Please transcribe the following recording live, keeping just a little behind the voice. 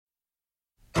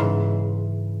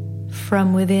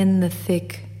from within the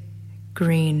thick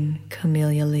green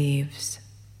camellia leaves.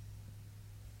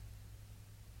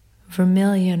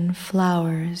 Vermilion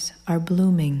flowers are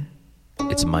blooming.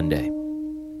 It's Monday,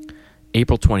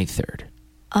 April 23rd,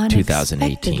 2018.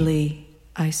 Unexpectedly,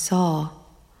 I saw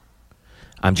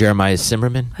I'm Jeremiah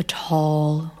Zimmerman, a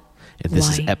tall, and this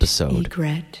is white episode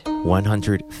egret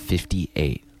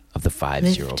 158 of the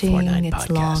 5049 lifting its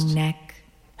long podcast. neck,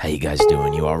 How you guys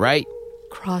doing? You all right?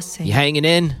 crossing. You hanging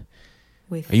in?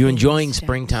 With Are you thin enjoying steps.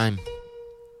 springtime?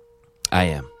 I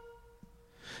am.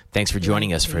 Thanks for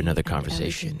joining us for Lightly another and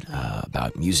conversation elegantly.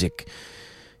 about music, It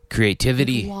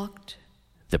creativity, walked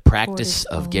the toward practice its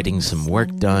of own getting some work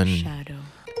slender done shadow.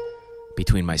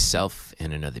 between myself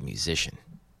and another musician.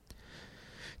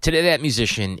 Today, that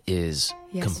musician is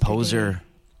Yesterday, composer,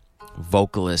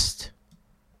 vocalist,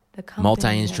 The company of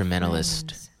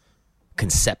multi-instrumentalist, friends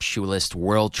conceptualist,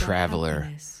 world brought traveler,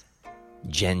 happiness.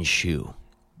 Jen Shu.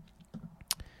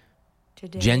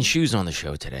 Today, Jen Shu's on the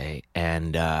show today,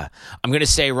 and I'm going to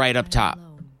say right up top,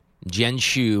 alone. Jen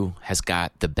Shu has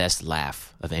got the best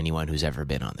laugh of anyone who's ever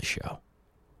been on the show.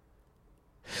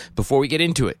 Before we get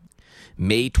into it,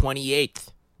 May 28th,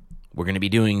 we're going to be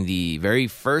doing the very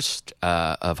first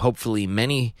of hopefully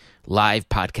many live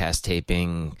podcast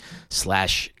taping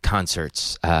 /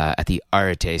 concerts at the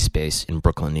Arete Space in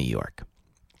Brooklyn, New York.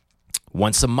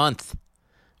 Once a month,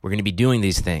 we're going to be doing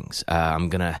these things. I'm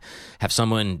going to have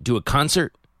someone do a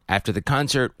concert. After the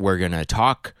concert, we're going to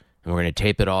talk, and we're going to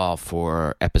tape it all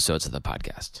for episodes of the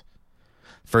podcast.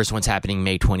 First one's happening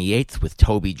May 28th with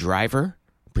Toby Driver,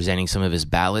 presenting some of his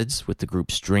ballads with the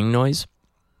group String Noise.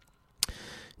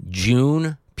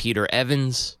 June, Peter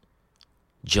Evans.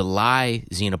 July,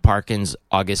 Zena Parkins.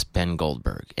 August, Ben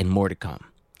Goldberg. And more to come.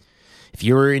 If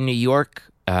you're in New York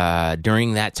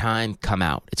during that time, come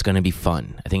out. It's going to be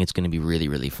fun. I think it's going to be really,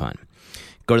 really fun.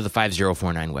 Go to the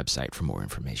 5049 website for more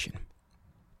information.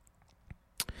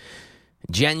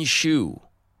 Jen Shu.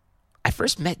 I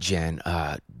first met Jen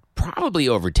probably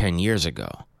over 10 years ago.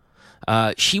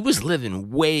 She was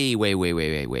living way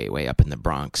up in the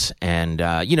Bronx. And,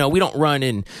 we don't run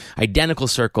in identical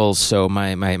circles. So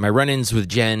my run-ins with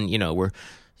Jen,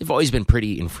 they've always been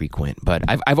pretty infrequent. But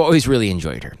I've always really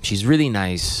enjoyed her. She's really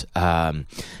nice.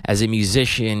 As a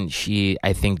musician, she,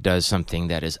 I think, does something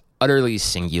that is utterly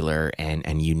singular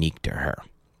and unique to her.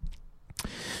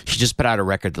 She just put out a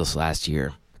record this last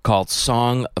year called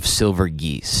Song of Silver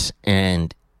Geese.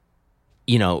 And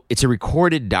it's a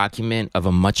recorded document of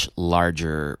a much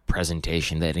larger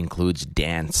presentation that includes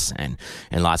dance and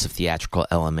lots of theatrical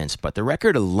elements. But the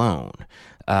record alone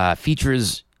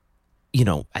features,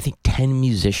 I think 10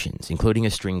 musicians, including a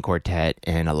string quartet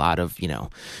and a lot of, New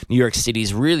York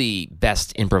City's really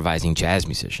best improvising jazz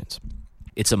musicians.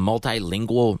 It's a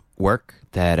multilingual work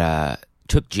that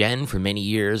took Jen for many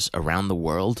years around the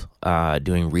world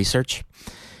doing research.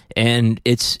 And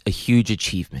it's a huge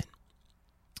achievement.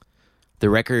 The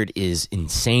record is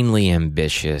insanely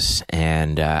ambitious,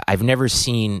 and I've never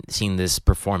seen this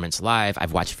performance live.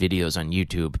 I've watched videos on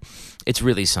YouTube. It's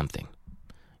really something.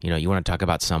 You want to talk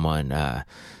about someone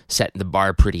setting the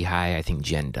bar pretty high. I think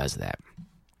Jen does that.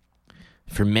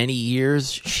 For many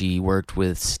years, she worked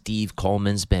with Steve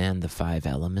Coleman's band, The Five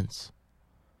Elements.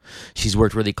 She's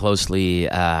worked really closely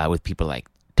with people like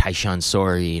Tyshawn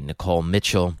Sorey, Nicole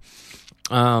Mitchell.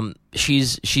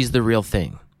 She's the real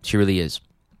thing. She really is.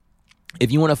 If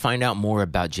you want to find out more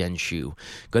about Jen Shu,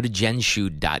 go to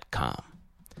jenshu.com.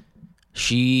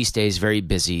 She stays very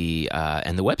busy,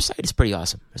 and the website is pretty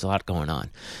awesome. There's a lot going on.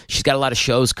 She's got a lot of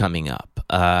shows coming up,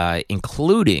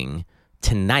 including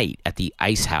tonight at the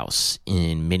Ice House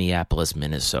in Minneapolis,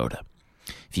 Minnesota.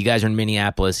 If you guys are in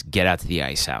Minneapolis, get out to the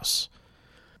Ice House.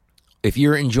 If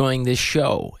you're enjoying this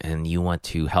show and you want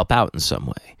to help out in some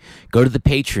way, go to the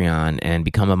Patreon and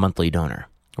become a monthly donor.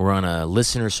 We're on a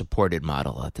listener-supported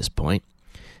model at this point.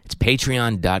 It's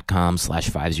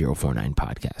patreon.com/5049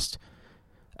 podcast.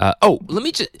 I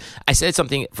said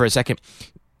something for a second.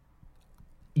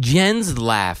 Jen's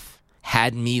laugh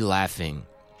had me laughing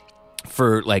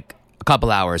for like a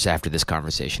couple hours after this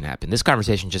conversation happened. This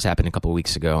conversation just happened a couple of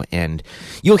weeks ago, and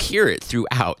you'll hear it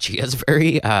throughout. She has a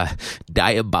very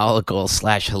diabolical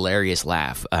 / hilarious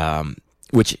laugh,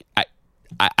 which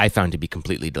I found to be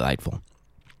completely delightful.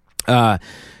 Go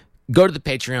to the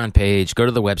Patreon page, go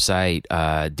to the website,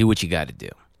 do what you got to do.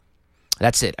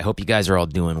 That's it. I hope you guys are all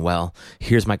doing well.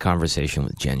 Here's my conversation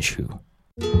with Jen Shu.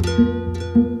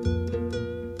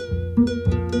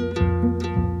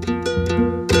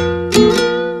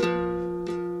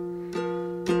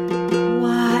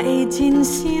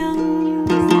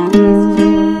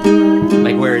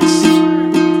 Like where it's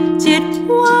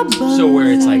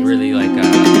like really like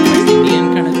you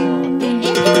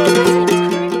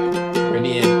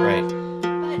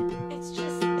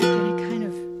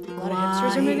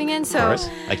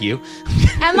like you.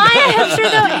 Am I a hipster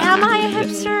though? Am I a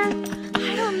hipster?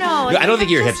 I don't know. I don't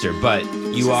think you're a hipster, but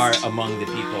you are among the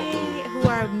people who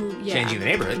are changing the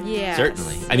neighborhood. Yeah,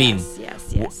 certainly. I mean,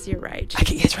 yes, you're right.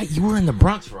 That's right. You were in the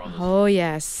Bronx for all this. Oh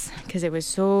yes, because it was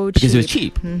so cheap. Because it was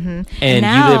cheap. Mm-hmm. And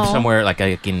now, you live somewhere like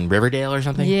in Riverdale or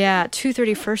something. Yeah,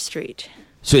 231st Street.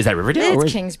 So is that Riverdale?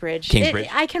 It's Kingsbridge. Kingsbridge.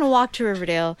 I can walk to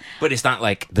Riverdale. But it's not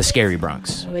like the scary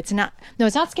Bronx. No, it's not. No,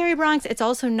 it's not scary Bronx. It's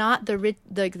also not the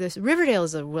Riverdale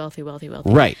is a wealthy.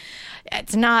 Right.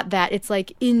 It's not that. It's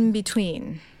like in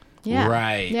between. Yeah.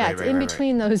 Right. Yeah, right, it's right, in right,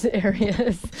 between those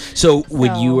areas. So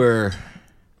when you were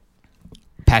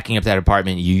packing up that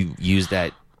apartment, you used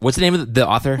that. What's the name of the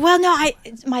author? Well, no,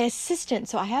 it's my assistant.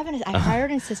 So I hired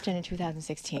an assistant in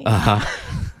 2016.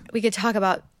 We could talk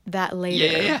about that later.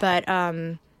 Yeah. But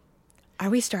are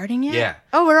we starting yet? Yeah.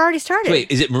 Oh, we're already started.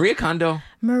 Wait, is it Maria Kondo?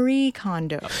 Marie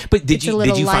Kondo. But did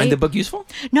you find the book useful?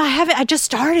 No, I haven't. I just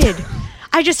started.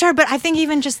 But I think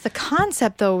even just the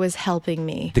concept though was helping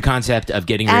me. The concept of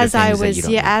getting rid of things that you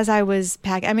don't know. As I was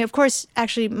packing. I mean, of course,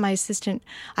 actually, my assistant,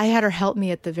 I had her help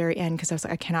me at the very end because I was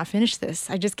like, I cannot finish this.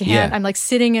 I just can't. Yeah. I'm like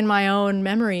sitting in my own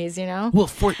memories, you know.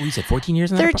 Well, you said 14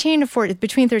 years. 13 to 14,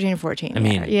 between 13 and 14. I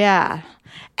mean, yeah.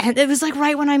 And it was like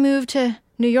right when I moved to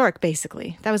New York,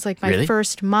 basically. That was like my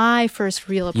first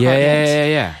real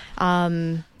apartment.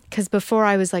 Yeah. Because before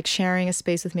I was like sharing a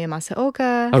space with Mia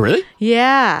Masaoka. Oh, really?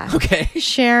 Yeah. Okay.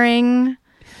 Sharing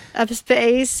a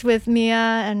space with Mia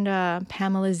and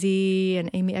Pamela Z and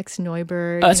Amy X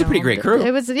Neuberg. Oh, that's a pretty great crew.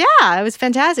 It was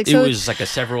fantastic. It was like a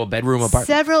several bedroom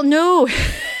apartment. No.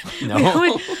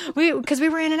 No. Because we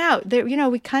were in and out.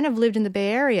 We kind of lived in the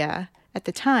Bay Area at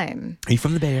the time. Are you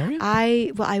from the Bay Area?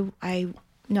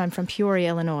 No, I'm from Peoria,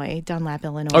 Illinois, Dunlap,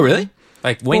 Illinois. Oh, really?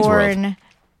 Like Wayne's World.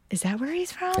 Is that where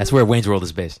he's from? That's where Wayne's World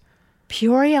is based.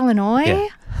 Peoria, Illinois? Yeah.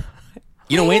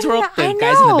 You know Wayne's World? The I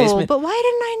guys in the basement? But why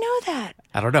didn't I know that?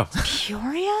 I don't know.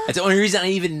 Peoria? That's the only reason I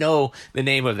even know the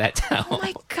name of that town. Oh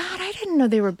my God, I didn't know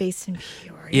they were based in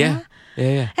Peoria.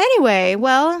 Yeah. Anyway,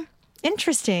 well,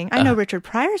 interesting. I know Richard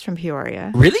Pryor's from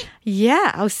Peoria. Really?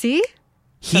 Yeah. Oh, see?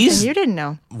 Something you didn't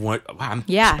know. What? Wow, I'm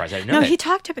surprised I didn't know that. He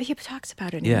talks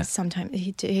about it. Yeah. Sometimes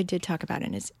he did talk about it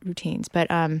in his routines, but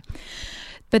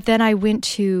then I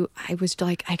was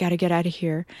like, I got to get out of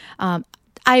here.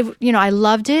 I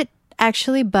loved it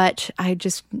actually, but I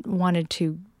just wanted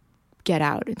to get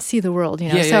out and see the world,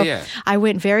 Yeah. I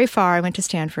went very far. I went to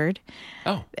Stanford.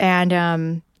 Oh.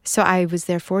 And so I was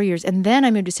there 4 years, and then I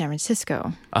moved to San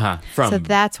Francisco. From so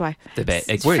that's why the Bay.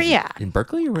 Where is it? In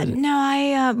Berkeley or where is it?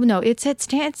 No,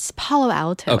 it's Palo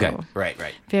Alto. Okay, right.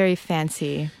 Very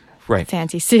fancy, right,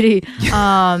 fancy city,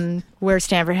 where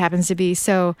Stanford happens to be.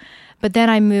 So, but then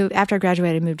after I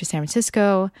graduated, I moved to San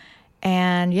Francisco.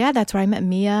 And yeah, that's where I met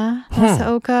Mia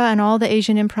Masaoka and all the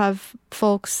Asian improv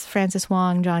folks, Francis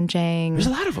Wong, John Jang. There's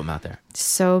a lot of them out there.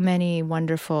 So many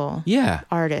wonderful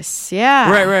artists.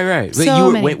 Yeah. Right.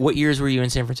 So what years were you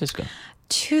in San Francisco?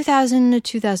 2000 to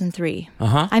 2003.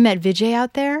 I met Vijay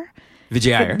out there.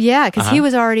 Vijay Iyer? Yeah, because he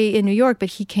was already in New York, but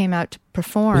he came out to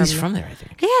perform. Well, he's from there, I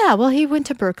think. Yeah, well, he went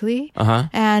to Berkeley.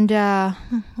 And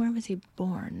where was he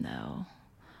born, though?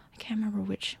 I can't remember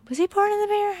which. Was he born in the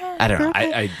Bay Area? I don't know.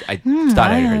 I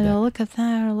thought I heard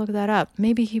that. Look that up.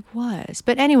 Maybe he was.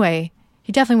 But anyway,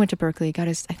 he definitely went to Berkeley.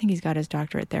 I think he's got his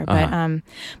doctorate there. But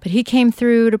he came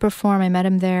through to perform. I met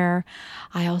him there.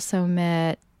 I also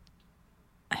met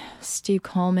Steve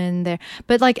Coleman there.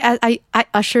 But like I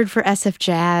ushered for SF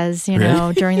Jazz,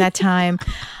 Really? during that time.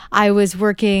 I was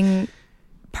working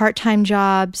part-time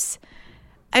jobs.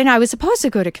 And I was supposed to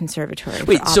go to conservatory.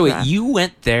 Wait, so you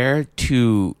went there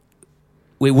to...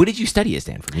 Wait, what did you study at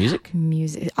Stanford?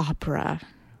 Music, opera.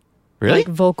 Really? Like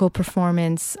vocal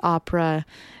performance, opera.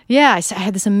 Yeah, I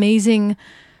had this amazing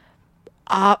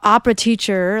opera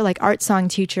teacher, like art song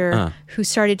teacher, who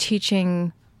started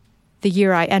teaching the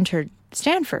year I entered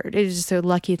Stanford. It was just a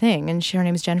lucky thing. And her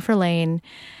name is Jennifer Lane.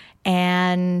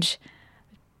 And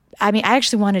I mean, I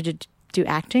actually wanted to do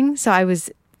acting, so I was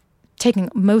taking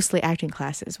mostly acting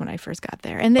classes when I first got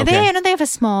there. And they have a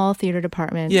small theater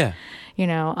department. Yeah.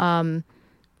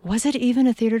 Was it even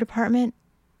a theater department?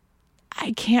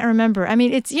 I can't remember. I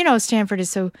mean, it's, Stanford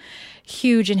is so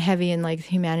huge and heavy in like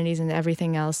humanities and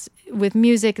everything else. With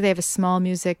music, they have a small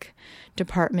music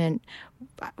department.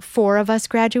 4 of us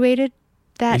graduated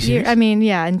that year. I mean,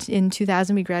 yeah, in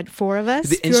 2000 we graduated, 4 of us.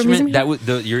 The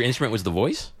instrument your instrument was the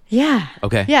voice? Yeah.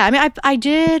 Okay. Yeah, I mean, I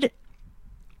did,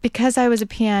 because I was a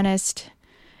pianist,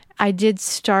 I did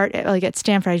start at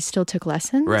Stanford. I still took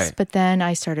lessons, right? But then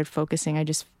I started focusing. I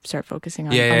just started focusing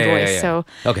on voice. Yeah. So,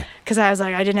 okay, because I was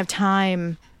like, I didn't have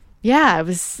time yeah,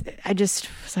 I just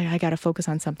was like, I got to focus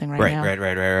on something right now.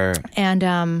 Right.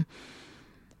 And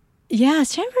yeah,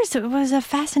 Stanford was a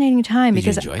fascinating time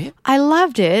because Did you enjoy it? I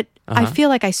loved it. I feel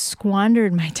like I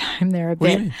squandered my time there a What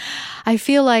do you bit. mean? I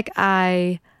feel like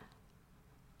I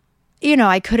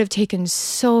could have taken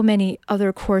so many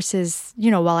other courses,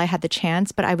 while I had the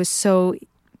chance, but I was so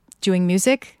doing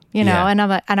music, Yeah.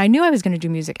 and I knew I was going to do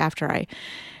music after I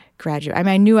graduate. I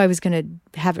mean, I knew I was going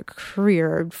to have a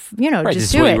career, Right, just this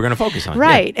is do what it. you were going to focus on.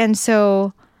 Right. And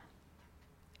so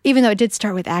even though it did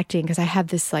start with acting, because I have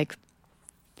this like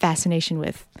fascination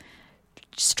with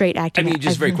straight I acting. mean,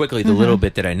 just very quickly, the little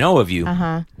bit that I know of you,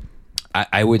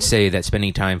 I would say that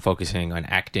spending time focusing on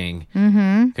acting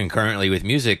concurrently with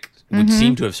music would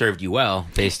seem to have served you well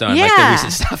based on like the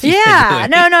recent stuff you've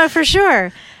been doing. No, for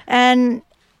sure. And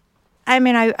I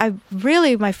mean, I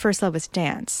really, my first love was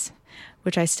dance,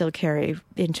 which I still carry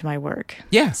into my work.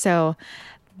 Yeah. So,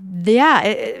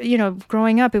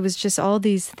 growing up, it was just all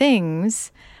these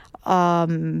things,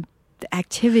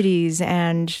 activities,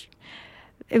 and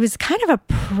it was kind of a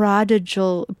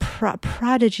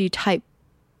prodigy type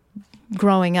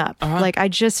growing up. Like I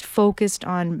just focused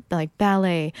on like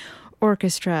ballet,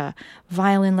 orchestra,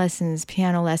 violin lessons,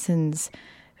 piano lessons,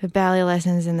 ballet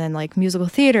lessons, and then like musical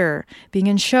theater, being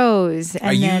in shows.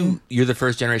 And You're the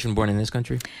first generation born in this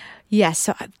country? Yes,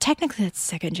 so technically that's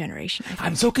second generation. I think.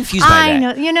 I'm so confused by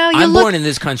that. I know, I'm born in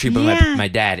this country, but Yeah. my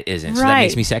dad isn't. So that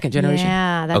makes me second generation?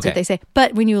 Yeah, that's what they say.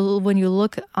 But when you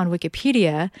look on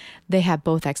Wikipedia, they have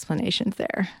both explanations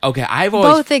there. Okay, I've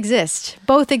always... Both exist.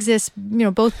 Both exist.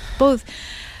 Both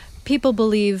people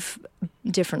believe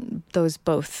different. Those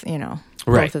both. Right.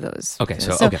 Both of those. Okay,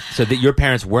 so your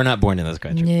parents were not born in this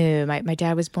country. No, my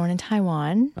dad was born in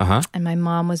Taiwan, and my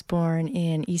mom was born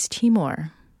in East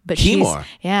Timor. But Timor?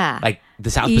 Yeah. Like the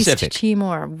South East Pacific?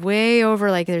 Timor, way over,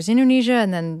 like there's Indonesia,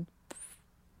 and then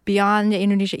beyond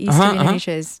Indonesia, east of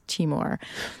Indonesia is Timor.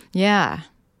 Yeah.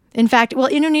 In fact, well,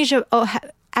 Indonesia,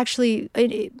 actually,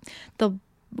 the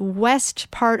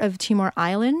west part of Timor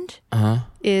Island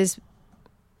is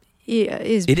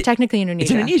technically Indonesia.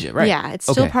 It's Indonesia, right. Yeah, it's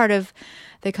still part of,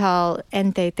 they call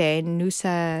NTT,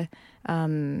 Nusa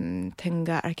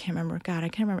Tenggara. I can't remember.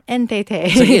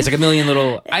 NTT. So it's like a million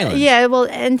little islands. Yeah, well,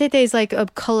 NTT is like a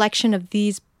collection of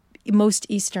these most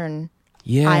eastern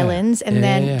islands, and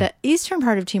then the eastern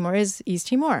part of Timor is East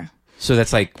Timor. So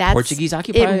that's like Portuguese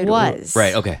occupied? It was.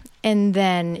 Right, okay. And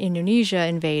then Indonesia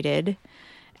invaded,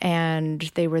 and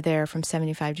they were there from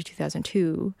 1975 to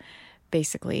 2002,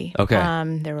 basically. Okay.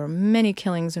 There were many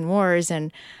killings and wars,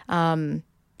 and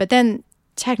but then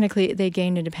technically they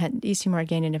gained independence. East Timor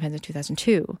gained independence in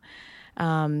 2002.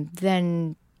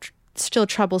 Then still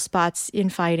trouble spots,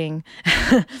 infighting,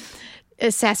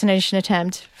 assassination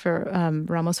attempt for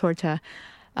Ramos Horta.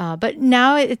 But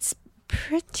now it's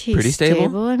pretty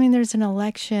stable. I mean, there's an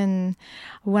election.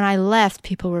 When I left,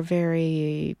 people were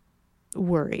very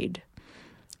worried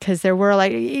because there were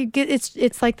like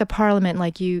it's like the parliament.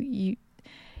 Like you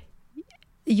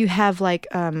have like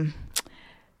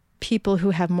people who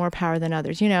have more power than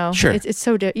others. Sure. It's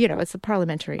so it's a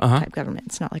parliamentary type government.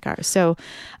 It's not like ours. So,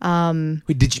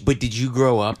 Did you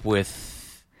grow up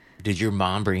with? Did your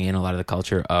mom bring in a lot of the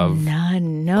culture of?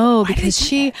 No,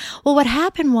 because well, what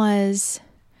happened was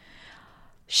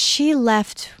she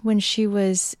left when she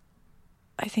was,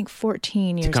 I think,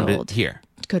 14 years old. To here.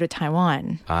 To go to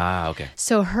Taiwan. Ah, okay.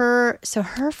 So her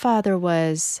father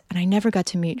was, and I never got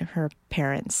to meet her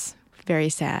parents. Very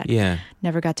sad. Yeah.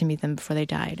 Never got to meet them before they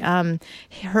died.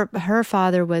 Her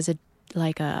father was a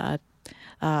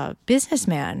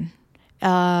businessman.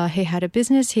 He had a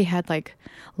business. He had like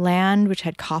land which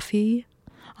had coffee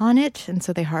on it, and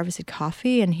so they harvested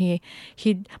coffee. And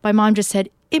my mom just said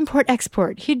import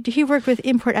export. He worked with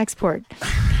import export.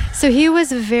 So he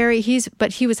was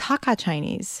but he was Hakka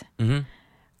Chinese,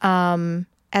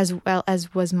 as well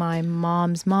as was my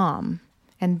mom's mom,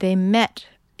 and they met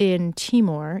in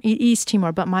Timor, East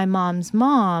Timor. But my mom's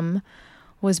mom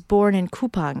was born in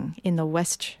Kupang in the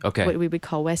west, what we would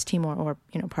call West Timor, or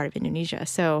part of Indonesia.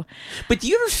 So, but do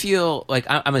you ever feel like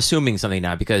I'm assuming something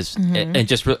now because and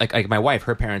just like my wife,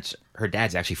 her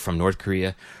dad's actually from North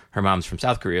Korea, her mom's from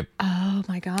South Korea. Oh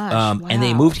my gosh! Wow. And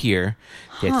they moved here.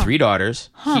 They had 3 daughters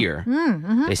here.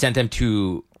 They sent them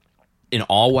to an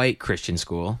all-white Christian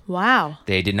school. Wow!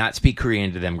 They did not speak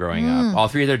Korean to them growing up. All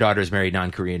 3 of their daughters married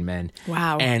non-Korean men.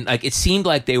 Wow! And like it seemed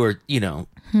like they were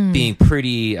being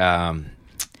pretty.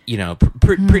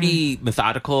 Pretty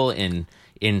methodical in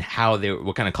how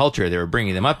what kind of culture they were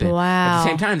bringing them up in. Wow. At the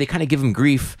same time, they kind of give them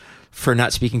grief for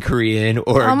not speaking Korean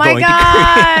or oh my going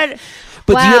God. to Korea.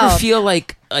 But do you Wow. ever feel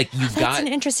like you've That's got an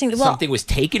interesting. Well, something was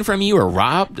taken from you or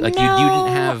robbed? Like no, you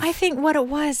didn't have. I think what it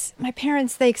was, my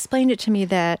parents, they explained it to me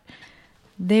that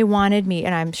they wanted me,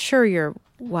 and I'm sure your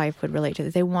wife would relate to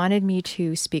this. They wanted me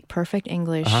to speak perfect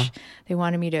English. They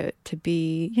wanted me to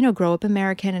be, grow up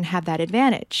American and have that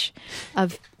advantage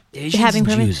of Asians having and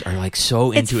permanent. Jews are like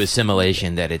so into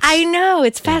assimilation that it's. I know,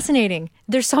 it's fascinating.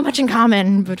 There's so much in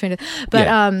common between it. But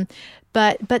Yeah.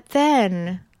 but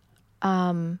then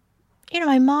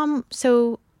my mom,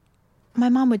 my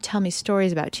mom would tell me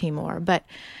stories about Timor, but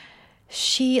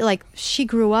she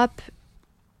grew up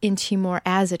in Timor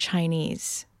as a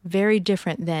Chinese, very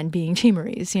different than being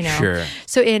Timorese, Sure.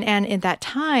 So and in that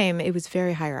time it was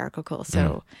very hierarchical.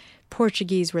 So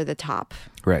Portuguese were the top.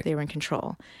 Right. They were in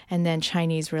control. And then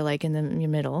Chinese were like in the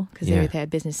middle because Yeah. they had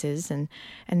businesses, and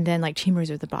then like Timorese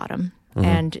were at the bottom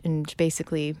Mm-hmm. and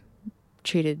basically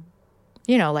treated,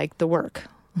 like the work,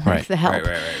 like Right. the help.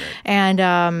 Right. And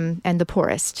the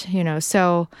poorest,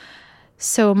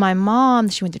 So my mom,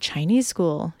 she went to Chinese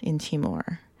school in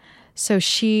Timor. So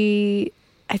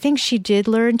I think she did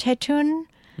learn Tetun,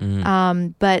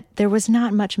 but there was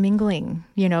not much mingling,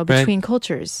 between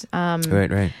cultures.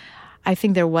 Right. I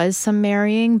think there was some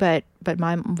marrying, but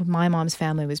my mom's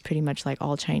family was pretty much like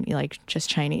all Chinese, like just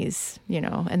Chinese,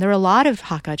 And there were a lot of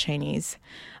Hakka Chinese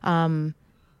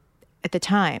at the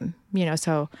time,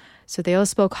 So they all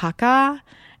spoke Hakka,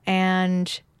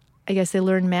 and I guess they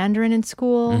learned Mandarin in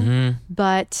school,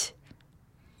 but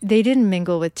they didn't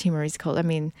mingle with Timorese culture. I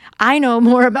mean, I know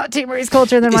more about Timorese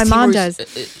culture than my mom does.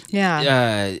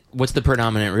 Yeah. What's the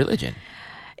predominant religion?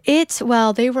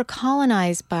 They were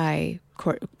colonized by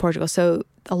Portugal, so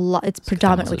it's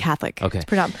predominantly Catholic. Okay.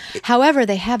 However,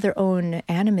 they have their own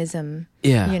animism.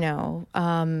 Yeah.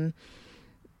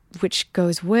 Which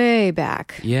goes way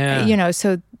back. Yeah.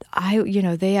 So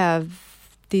they have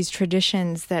these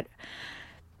traditions that.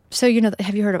 So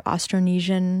have you heard of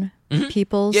Austronesian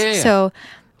peoples? Yeah. So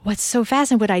what's so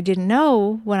fascinating, what I didn't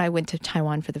know when I went to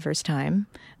Taiwan for the first time,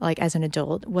 like as an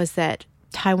adult, was that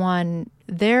Taiwan,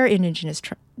 their indigenous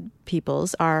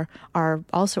peoples are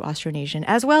also Austronesian,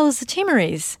 as well as the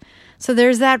Timorese. So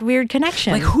there's that weird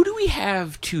connection. Like, who do we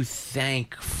have to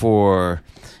thank for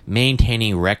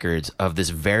maintaining records of this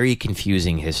very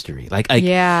confusing history?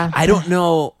 Yeah. I don't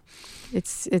know.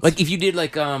 It's Like if you did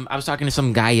I was talking to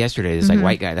some guy yesterday, this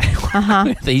white guy that I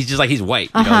work with. He's just he's white,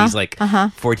 he's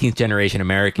 14th generation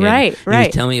American. Right. He was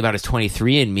telling me about his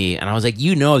 23andMe, and I was like,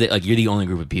 that you're the only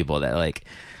group of people that like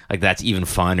that's even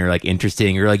fun or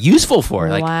interesting or useful for.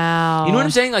 wow. You know what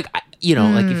I'm saying? Like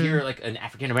if you're an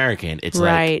African American, it's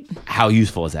Right. how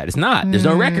useful is that? It's not. There's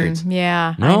no records.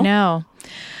 Yeah, No? I know.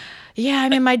 Yeah, I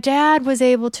mean, my dad was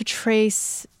able to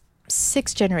trace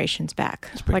 6 generations back.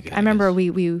 pretty good, I remember we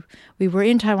were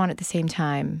in Taiwan at the same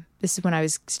time. This is when I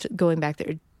was going back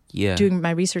there, Yeah. doing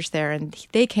my research there, and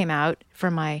they came out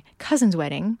for my cousin's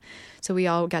wedding, so we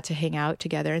all got to hang out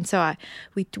together. And so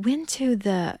we went to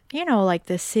the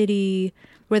the city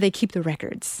where they keep the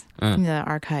records in the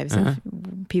archives of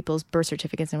people's birth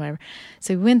certificates and whatever.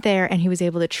 So we went there, and he was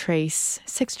able to trace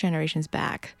 6 generations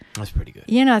back. That's pretty good.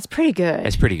 It's pretty good.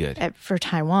 That's pretty good. For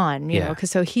Taiwan, you know, Yeah.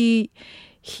 because so he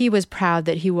was proud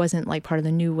that he wasn't part of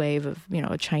the new wave of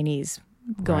Chinese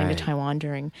going Right. to Taiwan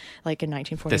during in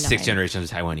 1949. The 6th generation of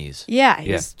Taiwanese. Yeah,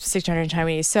 he was 6th generation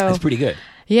Chinese. So That's pretty good.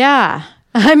 yeah,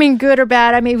 I mean, good or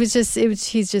bad. I mean, he's just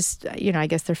I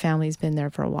guess their family's been there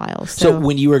for a while. So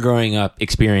when you were growing up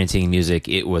experiencing music,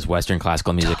 it was Western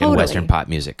classical music and Totally. Western pop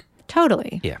music.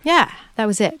 Totally. Yeah. That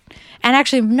was it. And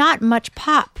actually, not much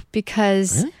pop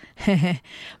because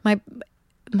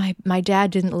my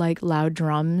dad didn't like loud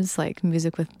drums, like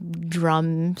music with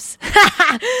drums.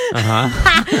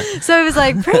 So it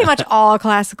was pretty much all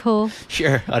classical.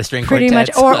 Sure, a lot of string Pretty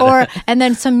quartets. much, or and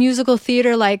then some musical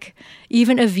theater,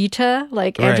 even Evita,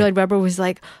 Andrew Lloyd Webber was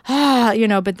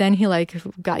but then he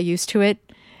got used to it.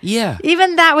 Yeah.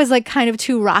 Even that was kind of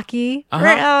too rocky.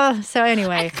 Right? So I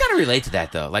anyway, kind of relate to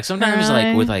that though. Sometimes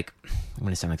with I'm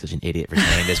gonna sound like such an idiot for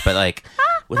saying this, but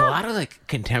with a lot of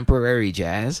contemporary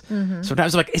jazz,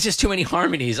 sometimes it's just too many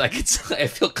harmonies. I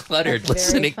feel cluttered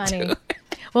listening funny. to it.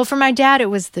 Well, for my dad, it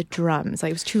was the drums.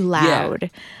 It was too loud.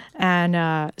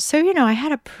 And so, I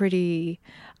had a pretty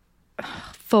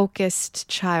focused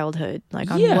childhood,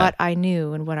 on what I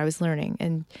knew and what I was learning.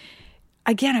 And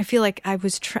again, I feel like I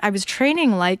was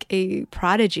training like a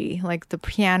prodigy, the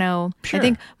piano. Sure. I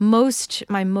think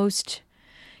my most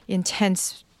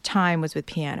intense time was with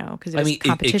piano because it was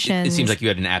competitions. It seems like you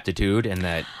had an aptitude and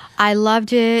that. I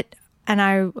loved it. And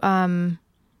I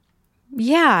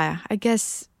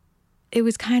guess it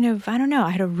was kind of, I don't know, I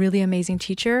had a really amazing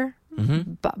teacher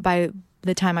by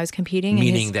the time I was competing.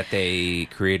 Meaning that they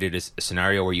created a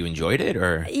scenario where you enjoyed it,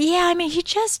 or? Yeah, I mean,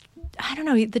 I don't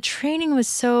know, the training was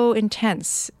so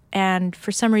intense, and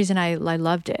for some reason I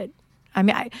loved it. I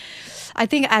mean, I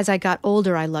think as I got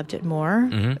older, I loved it more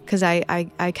because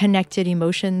I connected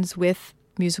emotions with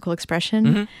musical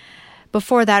expression.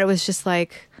 Before that, it was just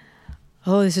like,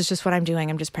 oh, this is just what I'm doing.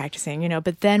 I'm just practicing,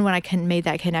 But then when I made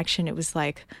that connection, it was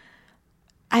like,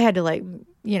 I had to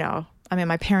I mean,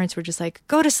 my parents were just like,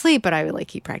 go to sleep, but I would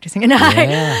keep practicing at night.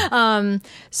 Yeah.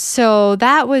 So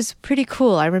that was pretty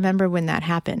cool. I remember when that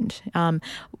happened.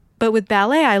 But with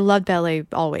ballet, I loved ballet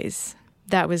always.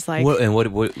 That was like...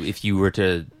 What if you were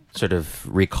to sort of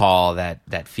recall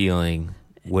that feeling,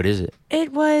 what is it?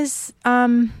 It was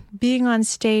being on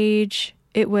stage.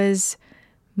 It was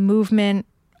movement.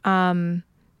 I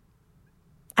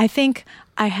think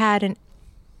I had an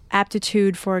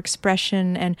aptitude for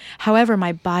expression, and however,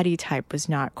 my body type was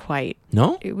not quite.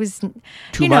 No? It was...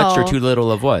 Too much or too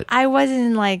little of what? I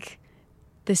wasn't like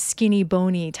the skinny,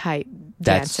 bony type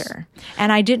dancer.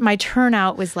 And my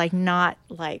turnout was not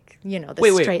the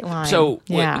straight line. So,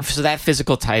 so that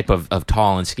physical type of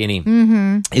tall and skinny,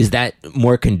 is that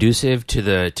more conducive to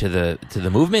the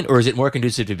movement, or is it more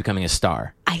conducive to becoming a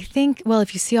star? I think, well,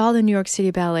 if you see all the New York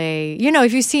City Ballet,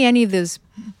 if you see any of those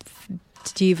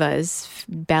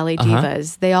ballet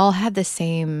divas, they all have the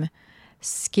same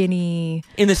skinny...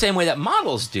 In the same way that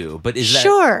models do, but is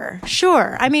that...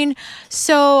 Sure. I mean,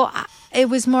 so it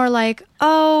was more like,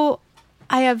 oh,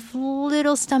 I have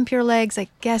little stumpier legs. I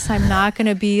guess I'm not going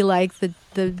to be like the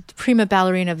prima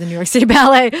ballerina of the New York City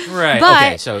Ballet. Right.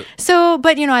 But, okay.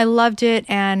 But I loved it,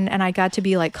 and I got to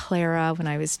be like Clara when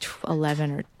I was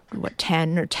 11 or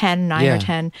 9 or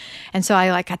 10, and so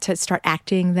I got to start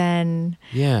acting then.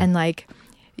 Yeah. And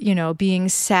being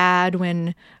sad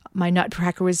when my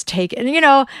nutcracker was taken,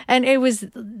 and it was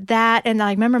that. And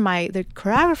I remember the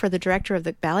choreographer, the director of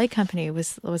the ballet company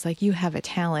was like, you have a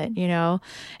talent,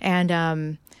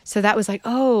 and so that was like,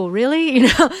 oh, really?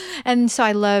 And so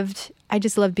I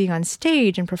just loved being on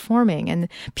stage and performing, and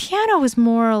piano was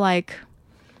more like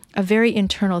a very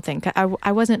internal thing.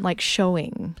 I wasn't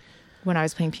showing when I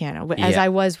was playing piano, as I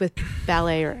was with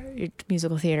ballet or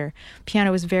musical theater.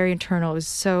 Piano was very internal. It was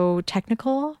so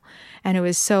technical, and it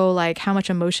was so how much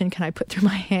emotion can I put through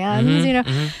my hands,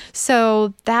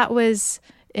 So that was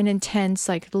an intense,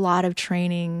 a lot of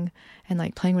training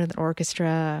and playing with an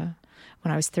orchestra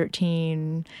when I was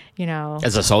 13,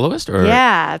 As a soloist, or?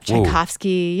 Yeah,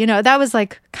 Tchaikovsky, that was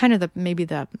kind of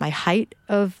my height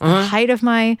of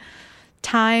my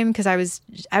time, because I was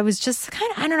just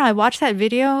kind of, I don't know, I watched that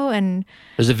video, and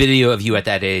there's a video of you at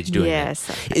that age doing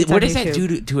it. What does that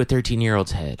do to a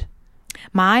 13-year-old's head?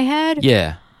 My head?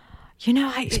 Yeah.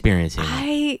 Experiencing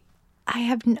I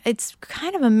have, it's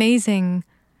kind of amazing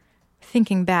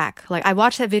thinking back. I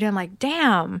watched that video, I'm like,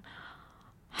 damn,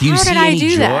 how did I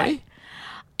do that?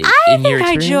 I think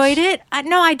I enjoyed it.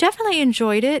 I definitely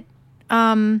enjoyed it.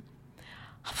 I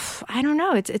don't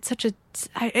know. It's such a.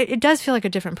 It does feel like a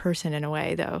different person in a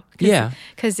way, though.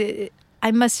 Because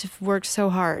I must have worked so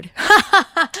hard.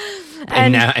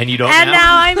 and you don't. And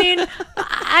now, I mean,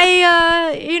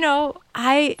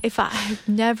 if I've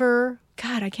never,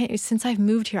 God, I can't. Since I've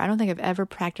moved here, I don't think I've ever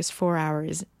practiced 4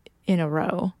 hours in a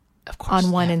row. Of course,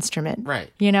 on one instrument,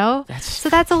 right? So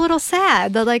that's a little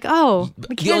sad. They're like, oh,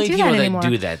 we can't do that anymore. The only people that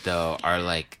do that, though,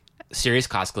 are serious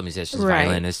classical musicians, right.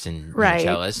 violinists, and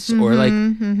cellists, or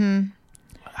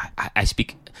I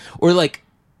speak, or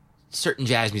certain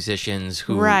jazz musicians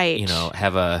who,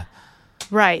 have a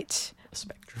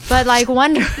spectrum. But I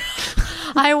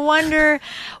wonder.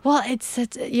 Well, it's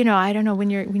I don't know,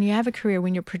 when you have a career,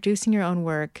 when you're producing your own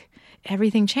work,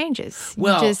 everything changes.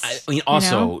 Well,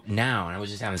 now, and I was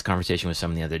just having this conversation with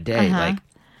someone the other day,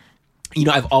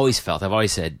 I've always said,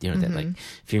 that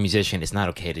if you're a musician, it's not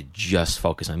okay to just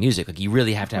focus on music. You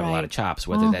really have to have a lot of chops,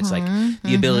 whether that's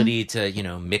the ability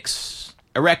to, mix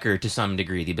a record to some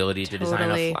degree, the ability to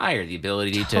design a flyer, the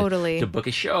ability to book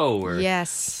a show, or,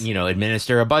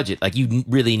 administer a budget. You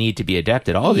really need to be adept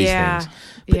at all these things.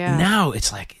 But now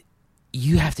it's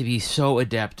you have to be so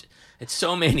adept at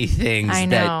so many things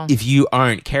that if you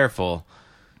aren't careful,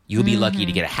 you'll be lucky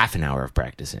to get a half an hour of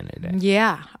practice in a day.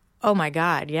 Yeah. Oh my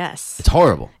God, yes. It's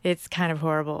horrible. It's kind of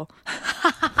horrible.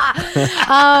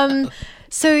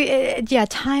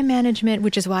 Time management,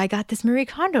 which is why I got this Marie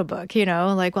Kondo book,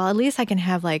 at least I can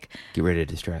have get rid of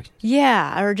distractions.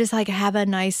 Yeah, or just have a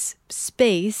nice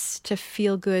space to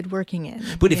feel good working in.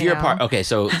 But if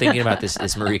so thinking about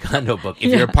this Marie Kondo book,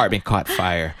 if your apartment caught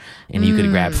fire and you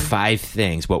could grab 5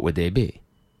 things, what would they be?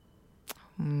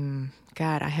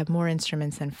 God, I have more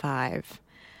instruments than 5.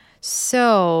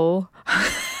 So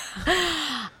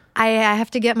I have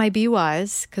to get my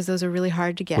biwas because those are really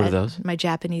hard to get. What are those? My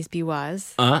Japanese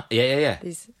biwas. Yeah.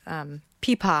 These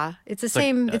pipa. It's the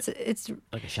same. It's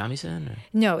like a shamisen? Or?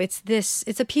 No, it's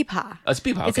a pipa. Oh, it's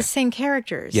pipa. Okay. It's the same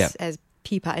characters as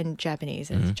pipa in Japanese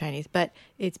and Chinese, but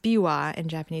it's biwa in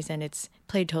Japanese, and it's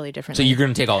played totally differently. So you're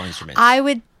going to take all instruments? I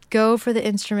would go for the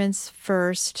instruments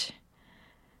first,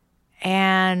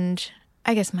 and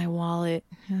I guess my wallet,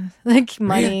 like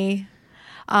money.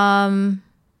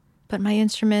 But my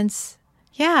instruments,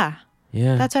 yeah.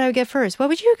 That's what I would get first. What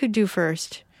would you could do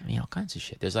first? I mean, all kinds of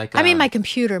shit. There's like I mean, my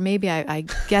computer. Maybe I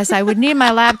guess I would need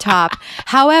my laptop.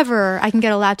 However, I can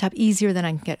get a laptop easier than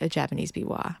I can get a Japanese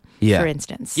biwa, for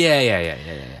instance. Yeah.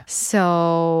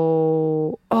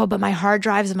 So, but my hard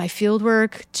drives and my field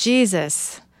work,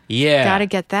 Jesus. Yeah. Got to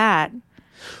get that.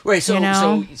 Right. So, you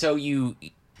know? so you,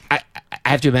 I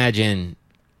have to imagine,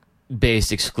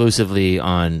 based exclusively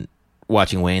on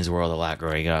watching Wayne's World a lot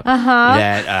growing up,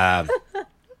 that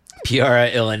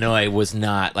Peoria, Illinois was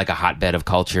not like a hotbed of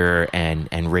culture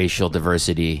and racial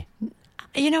diversity.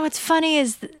 You know, what's funny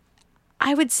is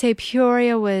I would say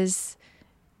Peoria was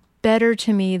better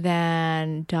to me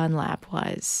than Dunlap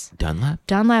was.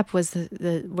 Dunlap was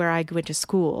the where I went to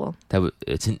school.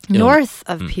 It's in north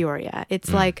of Peoria.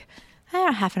 It's like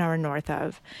half an hour north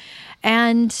of.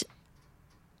 And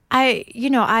I'm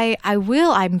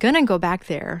going to go back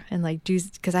there and like do,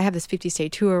 because I have this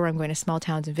 50-state tour where I'm going to small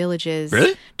towns and villages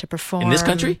to perform. In this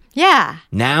country? Yeah.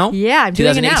 Now? Yeah, I'm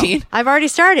 2018? Doing it now. I've already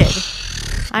started.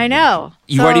 I know.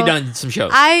 You've already done some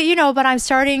shows. But I'm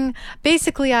starting,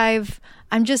 basically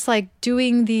I'm just like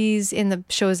doing these in the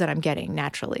shows that I'm getting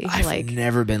naturally. I've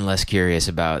never been less curious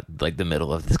about like the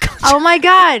middle of this country. Oh my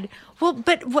God. Well,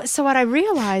 so what I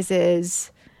realize is,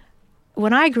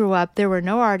 when I grew up, there were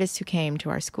no artists who came to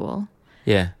our school.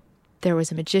 Yeah. There was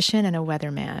a magician and a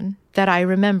weatherman that I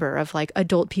remember of like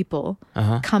adult people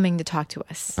coming to talk to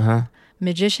us.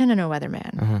 Magician and a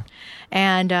weatherman.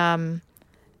 And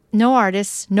no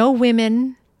artists, no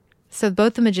women. So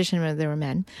both the magician and they were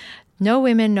men. No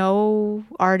women, no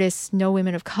artists, no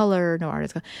women of color, no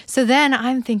artists. So then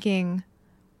I'm thinking,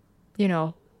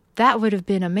 that would have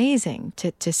been amazing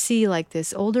to see like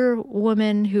this older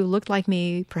woman who looked like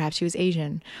me, perhaps she was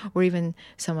Asian, or even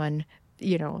someone,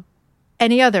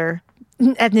 any other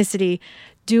ethnicity,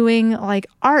 doing like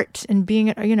art and being,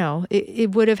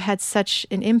 it would have had such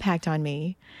an impact on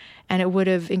me, and it would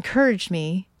have encouraged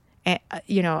me,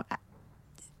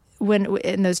 when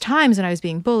in those times when I was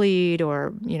being bullied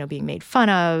or, being made fun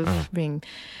of,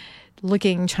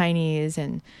 looking Chinese,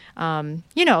 and,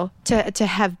 to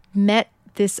have met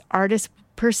this artist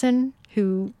person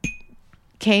who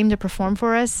came to perform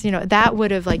for us, that would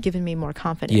have like given me more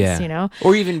confidence,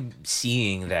 or even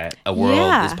seeing that a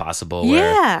world is possible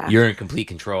where you're in complete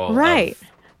control of the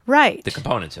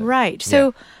components of it.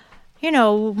 So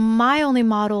my only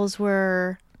models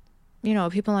were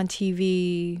people on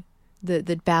TV,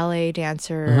 the ballet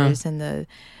dancers, and the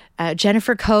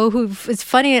Jennifer Koh, who is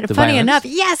funny enough.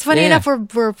 Yes, funny enough,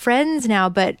 we're friends now,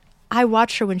 but I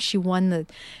watched her when she won the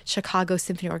Chicago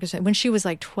Symphony Orchestra when she was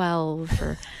like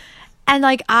 12, and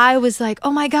like I was like,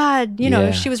 oh my God,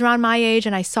 she was around my age,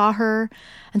 and I saw her,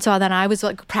 and so then I was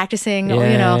like practicing,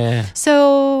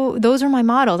 So those are my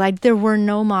models. There were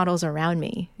no models around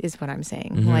me, is what I'm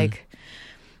saying. Like,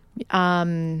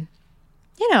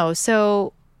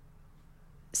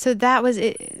 so that was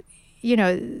it.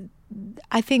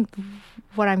 I think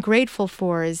what I'm grateful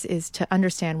for is to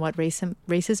understand what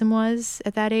racism was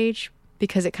at that age,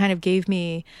 because it kind of gave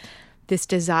me this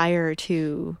desire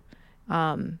to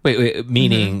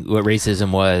meaning what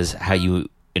racism was, how you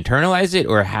internalized it,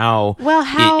 or how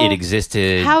it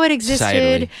existed,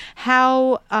 societally?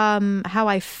 how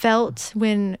I felt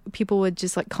when people would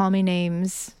just like call me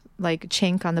names like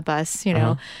Chink on the bus,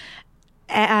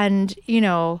 and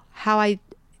how I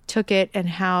took it, and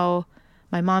how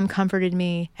my mom comforted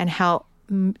me, and how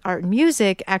art and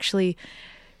music actually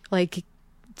like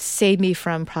saved me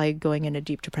from probably going into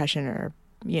deep depression or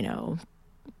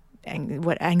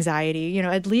anxiety.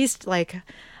 At least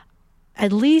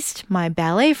my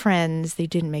ballet friends, they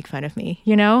didn't make fun of me,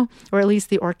 or at least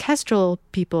the orchestral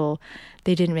people,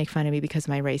 they didn't make fun of me because of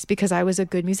my race, because I was a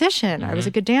good musician. I was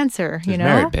a good dancer. It was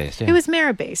merit-based. It was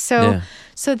merit-based. So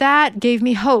that gave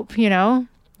me hope.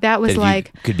 That was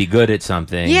like, you could be good at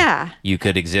something. Yeah. You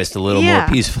could exist a little more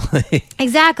peacefully.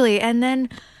 Exactly. And then,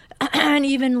 and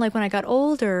even like when I got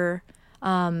older,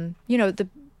 I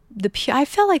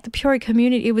felt like the Peoria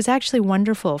community, it was actually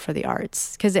wonderful for the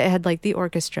arts, because it had like the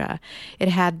orchestra, it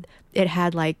had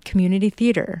like community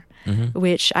theater,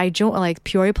 which I joined, like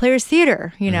Peoria Players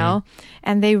Theater, you know,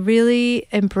 and they really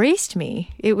embraced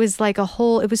me. It was like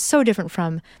it was so different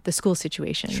from the school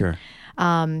situation. Sure.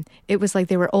 It was like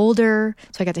they were older,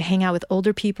 so I got to hang out with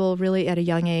older people really at a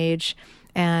young age,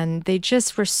 and they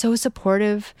just were so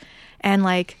supportive. And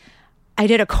like, I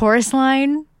did a chorus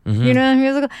line, you know,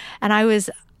 musical, and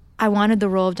I wanted the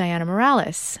role of Diana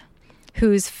Morales,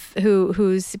 who's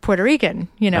Puerto Rican,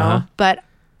 you know, but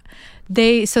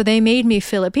they made me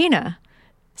Filipina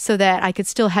so that I could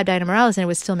still have Diana Morales and it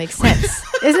would still make sense.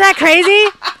 Isn't that crazy?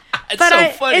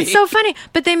 Funny. It's so funny,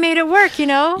 but they made it work, you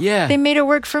know? Yeah. They made it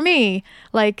work for me,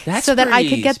 like, That's so that I could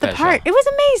pretty get the special. part. It was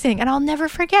amazing. And I'll never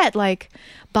forget, like,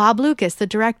 Bob Lucas, the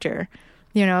director,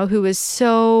 you know, who was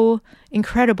so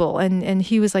incredible. And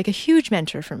he was like a huge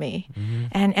mentor for me.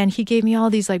 And he gave me all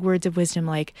these like words of wisdom,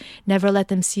 like, never let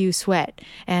them see you sweat.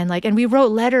 And like, and we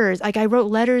wrote letters, like I wrote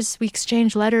letters, we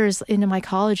exchanged letters into my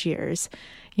college years,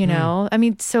 you know? I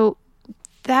mean, so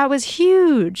that was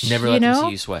huge. Never you let them know?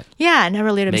 see you sweat. Yeah,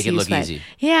 never let them Make see it you look sweat. easy.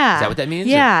 Yeah. Is that what that means,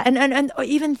 Yeah, and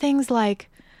even things like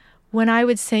when I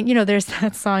would sing, you know, there's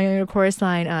that song in a chorus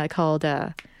line called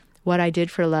 "What I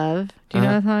Did for Love." Do you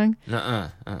know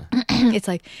that song? It's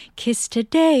like kiss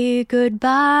today,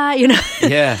 goodbye. You know.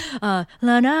 Yeah. La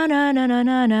na na na na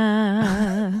na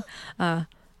na.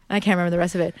 I can't remember the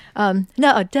rest of it.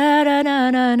 No, da da na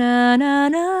na na na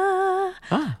na.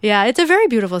 Yeah, it's a very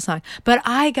beautiful song. But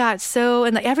I got so,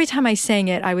 and like every time I sang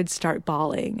it, I would start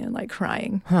bawling and like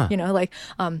crying. You know, like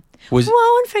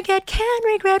won't forget, can't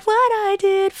regret what I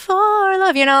did for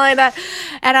love. You know, like that.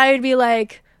 And I would be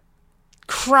like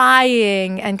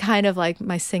crying, and kind of like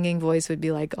my singing voice would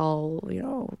be like all, you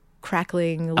know,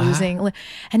 crackling, losing.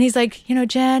 And he's like, you know,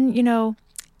 Jen, you know,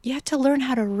 you have to learn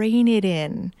how to rein it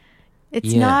in.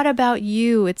 It's not about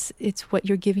you. It's what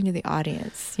you're giving to the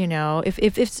audience. You know, if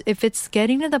it's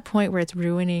getting to the point where it's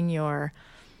ruining your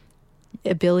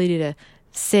ability to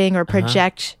sing or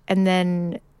project, and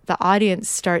then the audience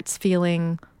starts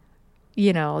feeling,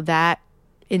 you know, that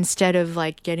instead of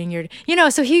like getting your, you know,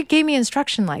 so he gave me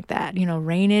instruction like that, you know,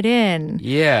 rein it in.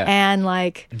 Yeah. And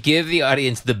like, give the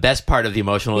audience the best part of the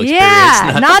emotional experience.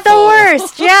 yeah, not the full.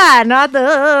 worst. Yeah, not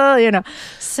the, you know.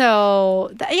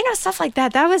 So, you know, stuff like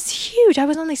that. That was huge. I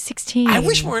was only 16. I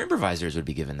wish more improvisers would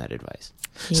be given that advice.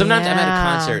 Sometimes I'm at a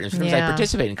concert, and sometimes I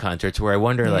participate in concerts where I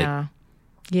wonder, like,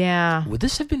 would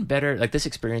this have been better? Like, this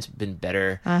experience been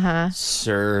better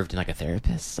served in like a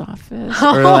therapist's office,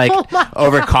 or like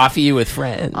over coffee with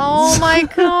friends? Oh my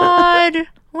God.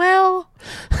 Well,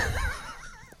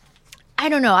 I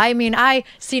don't know. I mean, I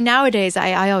see nowadays.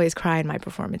 I always cry in my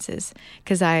performances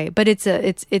but it's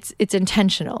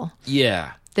intentional.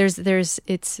 Yeah.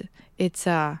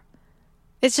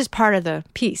 It's just part of the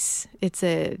piece. It's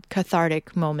a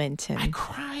cathartic moment. And I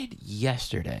cried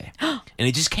yesterday, and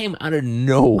it just came out of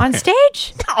nowhere. on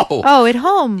stage? No. Oh, at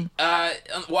home.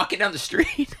 Walking down the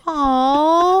street.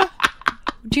 Oh.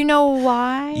 Do you know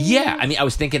why? Yeah, I mean, I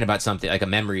was thinking about something like a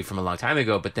memory from a long time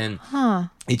ago, but then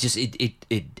it just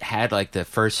it had like the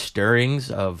first stirrings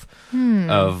of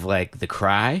like the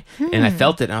cry, and I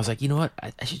felt it, and I was like, you know what,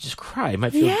 I should just cry. It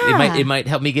might feel it might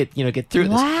help me get through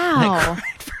this. Wow. And I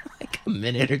cried for like a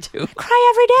minute or two.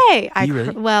 Cry every day. You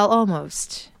really? Well,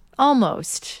 almost.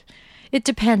 It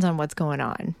depends on what's going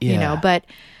on, you know. Yeah. But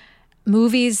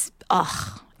movies,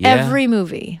 every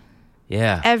movie,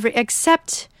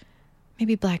 except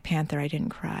maybe Black Panther. I didn't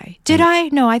cry. Did I?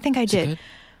 No, I think I did. Good?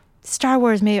 Star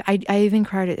Wars. Maybe I even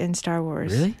cried in Star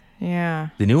Wars. Really? Yeah.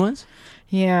 The new ones?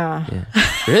 Yeah.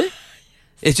 Really?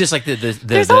 It's just like the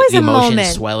There's always a emotion moment.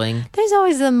 swelling. There's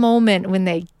always a moment when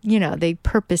they, you know, they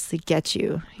purposely get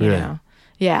you. You Really? know.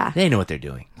 Yeah. They know what they're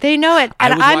doing. They know it. I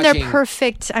And was I'm their watching-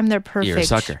 perfect. I'm their perfect. You're a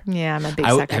sucker. Yeah, I'm a big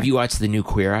sucker. Have you watched the new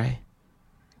Queer Eye?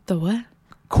 The what?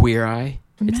 Queer Eye.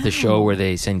 It's the show where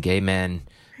they send gay men,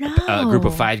 a group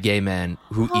of 5 gay men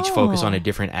who each focus on a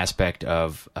different aspect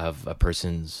of a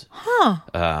person's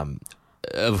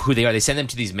of who they are. They send them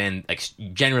to these men, like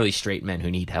generally straight men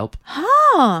who need help.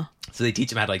 Huh. So they teach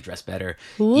them how to like dress better,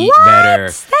 What? eat better.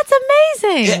 That's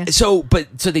amazing. Yeah, so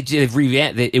they've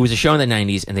revamped. It was a show in the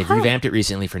 '90s, and they've revamped it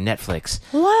recently for Netflix.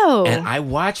 Whoa. And I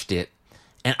watched it,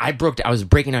 and I was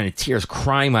breaking down in tears,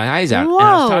 crying my eyes out. Whoa. And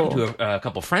I was talking to a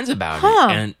couple friends about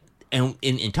it, and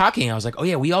in talking, I was like, oh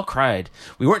yeah, we all cried.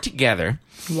 We weren't together.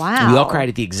 Wow. We all cried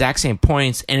at the exact same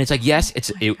points, and it's like, yes,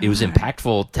 it was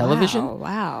impactful television.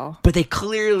 Wow. But they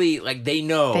clearly, like, they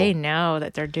know. They know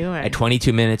that they're doing. At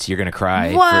 22 minutes, you're gonna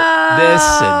cry Whoa. for this.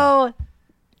 And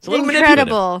it's a little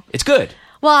Incredible. manipulative. It's good.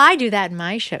 Well, I do that in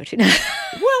my show too.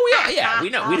 Well, we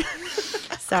know.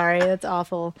 Sorry, that's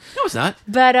awful. No, it's not.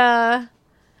 But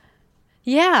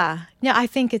Yeah. Yeah, I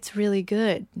think it's really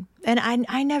good. And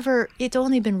I never, it's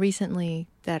only been recently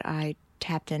that I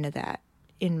tapped into that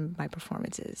in my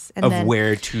performances. And Of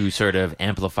where to sort of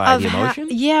amplify the emotion?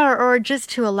 Yeah, or just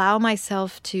to allow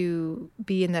myself to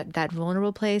be in that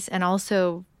vulnerable place, and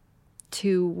also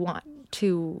to want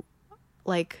to,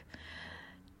 like,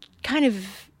 kind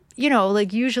of,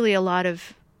 like, usually a lot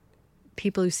of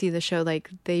people who see the show,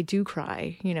 like, they do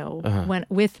cry, when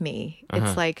with me.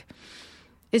 It's like,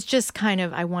 it's just kind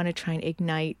of, I want to try and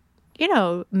ignite,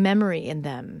 memory in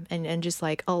them, and just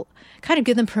like, I'll kind of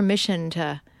give them permission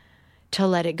to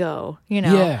let it go,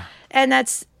 Yeah. And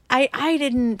that's,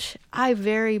 I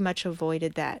very much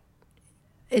avoided that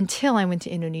until I went to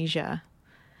Indonesia.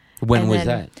 When was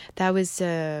that? That was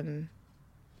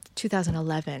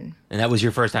 2011. And that was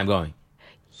your first time going?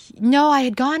 No, I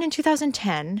had gone in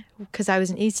 2010 because I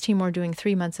was in East Timor doing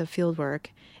 3 months of field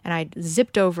work, and I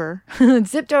zipped over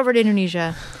to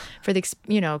Indonesia for the,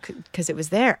 because it was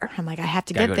there. I'm like, I have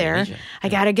to get there. I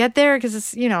got to get there because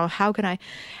it's, how can I?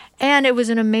 And it was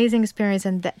an amazing experience.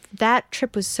 And that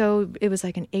trip was it was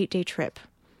like an 8-day trip.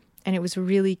 And it was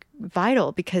really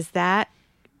vital because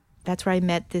that's where I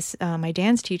met this, my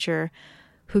dance teacher,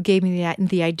 who gave me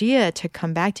the idea to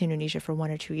come back to Indonesia for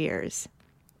 1 or 2 years.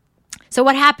 So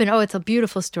what happened? Oh, it's a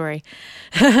beautiful story.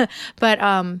 But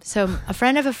so a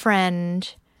friend of a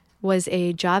friend was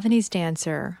a Javanese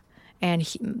dancer, and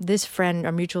this friend,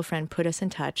 our mutual friend, put us in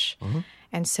touch. Mm-hmm.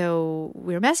 And so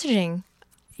we were messaging,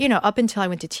 up until I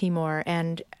went to Timor.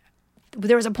 And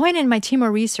there was a point in my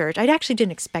Timor research, I actually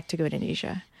didn't expect to go to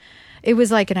Indonesia. It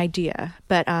was like an idea.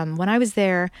 But when I was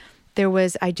there,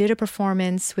 I did a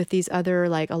performance with these other,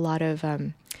 like, a lot of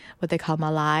what they call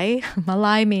Malay.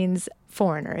 Malay means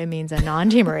foreigner. It means a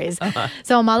non-Timorese.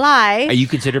 So Malay. Are you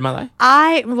considered Malay?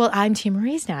 I'm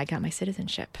Timorese now. I got my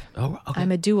citizenship. Oh, okay.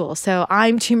 I'm a dual. So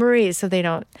I'm Timorese. So they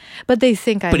don't, but they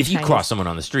think I'm But if you Chinese. cross someone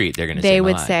on the street, they're going to say They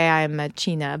Malay. would say I'm a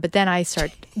China. But then I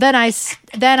start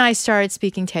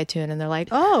speaking Tetun, and they're like,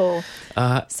 oh.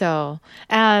 So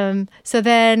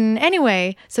then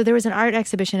anyway, so there was an art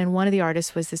exhibition, and one of the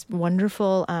artists was this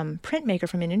wonderful printmaker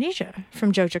from Indonesia,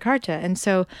 from Yogyakarta. And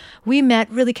so we met,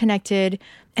 really connected.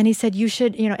 And he said, you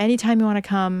should, anytime you want to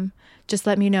come, just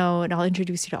let me know and I'll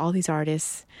introduce you to all these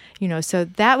artists, So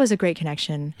that was a great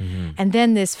connection. Mm-hmm. And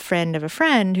then this friend of a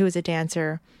friend who was a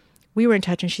dancer, we were in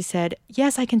touch, and she said,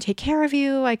 yes, I can take care of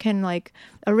you. I can, like,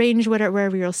 arrange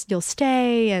wherever you'll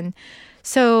stay. And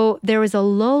so there was a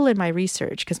lull in my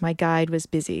research because my guide was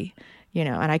busy,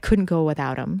 and I couldn't go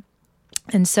without him.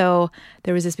 And so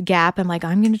there was this gap. I'm like,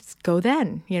 I'm going to go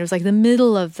then. It was like the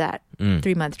middle of that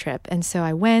 3-month trip. And so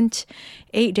I went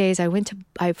 8 days.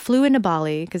 I flew into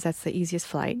Bali because that's the easiest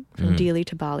flight from Dili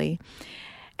to Bali.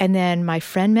 And then my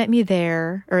friend met me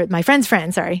there, or my friend's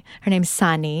friend, sorry. Her name's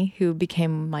Sani, who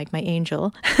became like my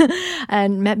angel,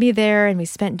 and met me there. And we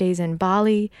spent days in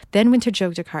Bali, then went to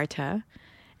Yogyakarta,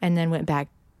 and then went back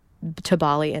to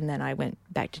Bali. And then I went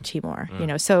back to Timor,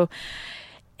 so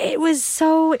it was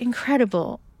so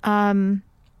incredible. Bali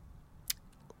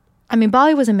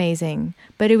was amazing,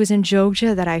 but it was in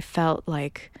Jogja that I felt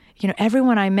like,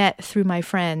 everyone I met through my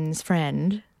friend's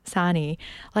friend, Sani,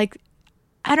 like,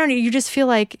 I don't know, you just feel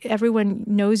like everyone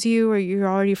knows you or you're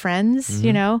already friends,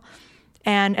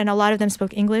 and a lot of them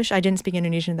spoke English. I didn't speak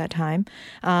Indonesian at that time.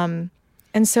 And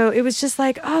so it was just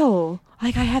like, oh,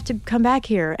 like, I have to come back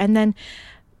here.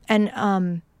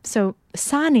 So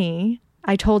Sani,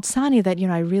 I told Sani that,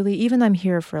 I really, even though I'm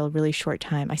here for a really short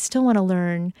time, I still want to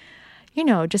learn,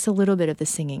 just a little bit of the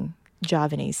singing,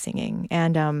 Javanese singing.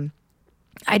 And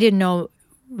I didn't know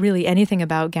really anything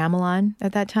about gamelan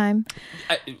at that time.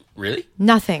 Really?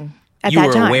 Nothing at you that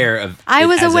were time. Aware of I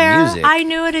was as aware. A music. I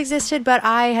knew it existed, but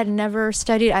I had never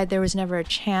studied. There was never a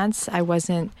chance. I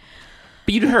wasn't.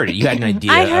 But you'd heard it. You had an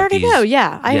idea. I heard of it. Oh,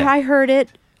 yeah. I heard it.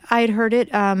 I had heard it.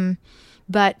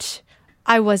 But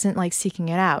I wasn't, like, seeking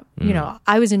it out.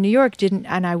 I was in New York,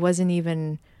 and I wasn't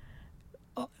even.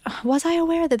 Was I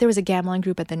aware that there was a gamelan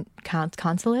group at the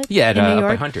consulate? Yeah, in New York? Up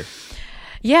by Hunter.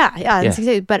 Yeah.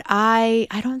 But I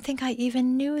don't think I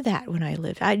even knew that when I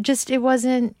lived. It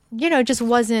wasn't,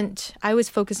 I was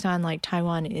focused on, like,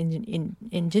 Taiwan in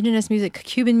indigenous music,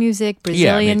 Cuban music,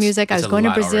 Brazilian music. I was going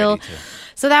to Brazil.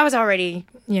 So that was already,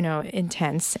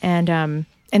 intense. And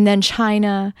then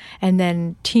China, and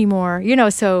then Timor,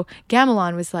 so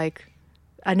gamelan was like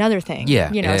another thing.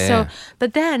 Yeah.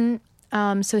 But then,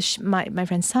 my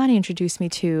friend Sani introduced me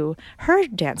to her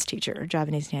dance teacher,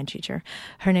 Javanese dance teacher.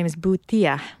 Her name is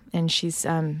Butia, and she's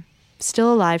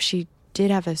still alive. She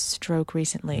did have a stroke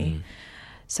recently,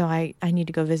 so I need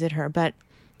to go visit her. But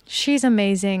she's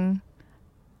amazing.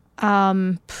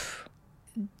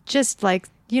 Just like,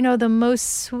 the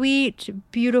most sweet,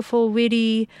 beautiful,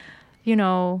 witty,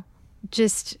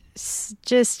 just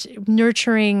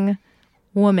nurturing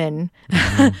woman.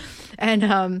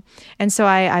 Mm-hmm. And so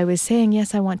I was saying,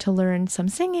 yes, I want to learn some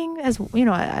singing as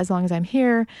long as I'm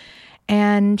here.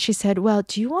 And she said, well,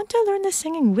 do you want to learn the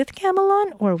singing with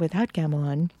gamelan or without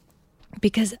gamelan?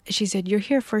 Because she said, you're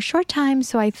here for a short time,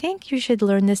 so I think you should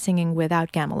learn the singing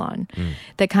without gamelan.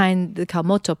 The kind they call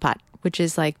motopat, which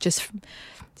is like just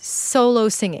solo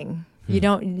singing.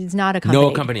 It's not accompanied.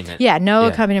 No accompaniment. Yeah, no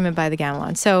accompaniment by the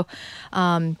gamelan. So,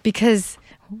 because...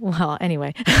 Well,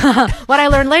 anyway, what I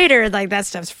learned later, like that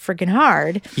stuff's freaking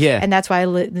hard. Yeah. And that's why I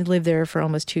lived there for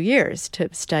almost 2 years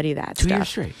to study that 2 stuff. 2 years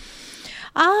straight?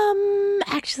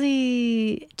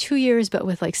 Actually 2 years, but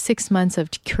with like 6 months of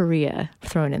Korea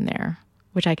thrown in there,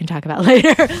 which I can talk about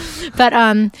later. But,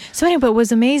 so anyway, what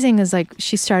was amazing is like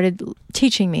she started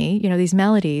teaching me, these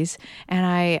melodies, and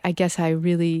I guess I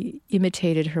really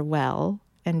imitated her well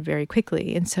and very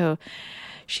quickly. And so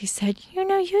she said,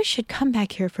 you should come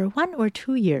back here for 1 or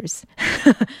 2 years.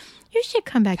 You should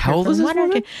come back How here old for is this 1 or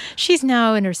woman? 2. She's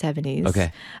now in her 70s.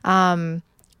 Okay.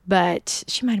 But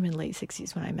she might have been late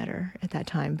 60s when I met her at that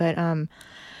time. But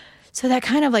so that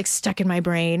kind of like stuck in my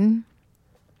brain.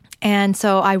 And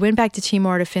so I went back to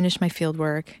Timor to finish my field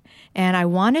work. And I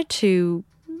wanted to...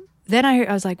 Then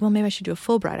I was like, well, maybe I should do a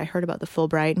Fulbright. I heard about the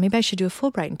Fulbright. Maybe I should do a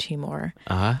Fulbright in Timor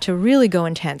to really go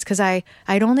intense. Because I'd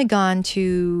only gone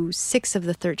to 6 of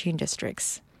the 13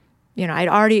 districts. I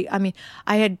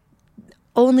had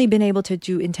only been able to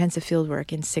do intensive field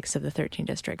work in 6 of the 13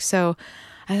 districts. So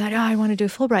I thought, I want to do a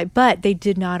Fulbright. But they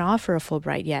did not offer a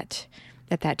Fulbright yet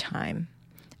at that time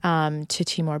to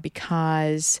Timor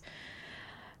because,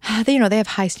 they have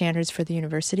high standards for the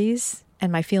universities. And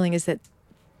my feeling is that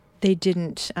they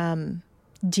didn't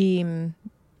deem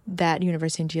that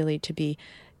university in Dili to be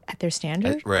at their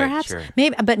standard, right, perhaps. Sure.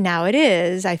 Maybe, but now it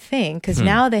is, I think, because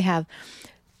now they have,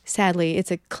 sadly, it's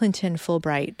a Clinton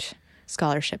Fulbright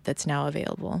scholarship that's now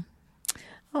available.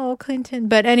 Oh, Clinton.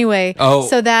 But anyway,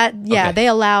 so that, okay. They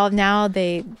allow, now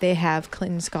they have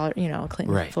Clinton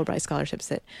Fulbright scholarships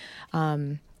that,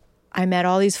 I met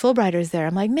all these Fulbrighters there.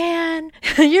 I'm like, man,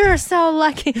 you're so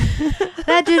lucky.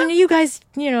 That didn't, you guys,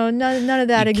 none of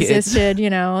that existed,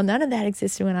 none of that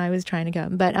existed when I was trying to go.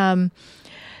 But,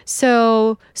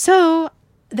 so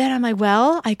then I'm like,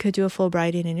 well, I could do a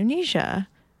Fulbright in Indonesia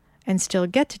and still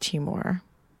get to Timor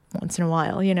once in a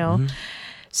while, Mm-hmm.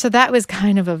 So that was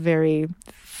kind of a very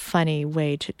funny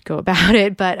way to go about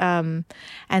it. But, and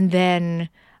then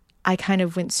I kind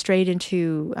of went straight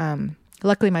into,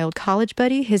 luckily, my old college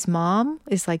buddy, his mom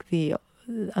is like the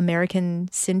American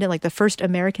Sinden, like the first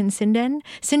American Sinden.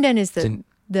 Sinden is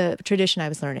the tradition I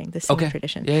was learning, the Sinden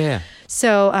tradition. Yeah.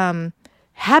 So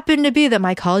happened to be that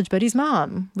my college buddy's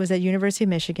mom was at University of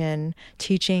Michigan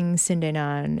teaching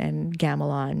Sindenan and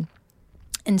gamelan.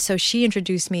 And so she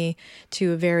introduced me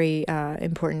to a very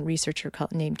important researcher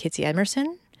named Kitsi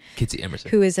Emerson.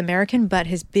 Who is American, but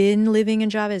has been living in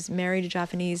Java, is married a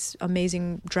Japanese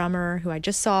amazing drummer who I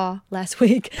just saw last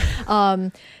week.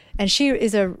 And she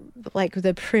is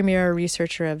the premier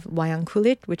researcher of wayang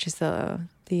kulit, which is the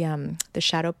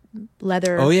shadow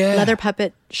leather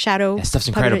puppet shadow. That stuff's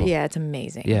incredible. Yeah, it's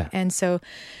amazing. Yeah. And so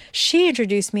she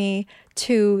introduced me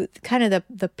to kind of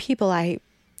the people I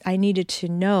needed to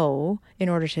know in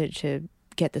order to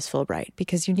get this Fulbright,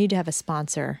 because you need to have a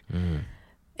sponsor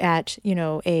at,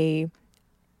 a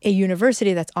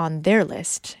university that's on their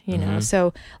list,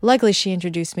 So luckily she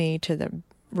introduced me to the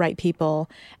right people.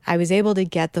 I was able to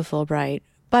get the Fulbright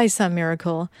by some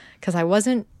miracle because I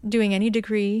wasn't doing any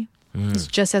degree. It's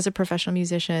just as a professional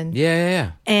musician.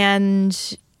 Yeah. And,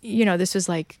 this was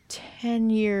like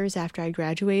 10 years after I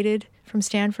graduated from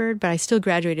Stanford, but I still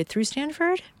graduated through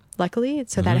Stanford, luckily.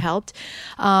 So that helped.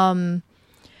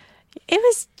 It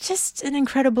was just an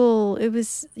incredible,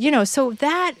 so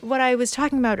that, what I was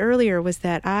talking about earlier was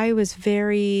that I was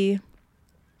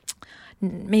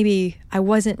maybe I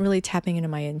wasn't really tapping into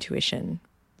my intuition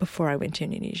before I went to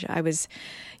Indonesia. I was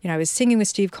singing with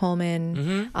Steve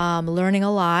Coleman, learning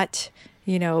a lot,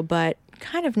 but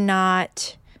kind of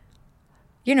not,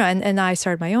 and I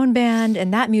started my own band,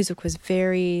 and that music was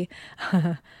very,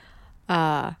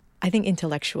 I think,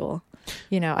 intellectual.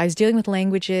 I was dealing with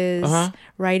languages,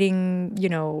 writing,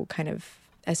 kind of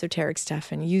esoteric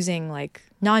stuff and using like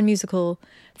non-musical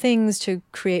things to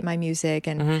create my music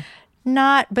and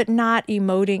not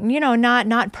emoting,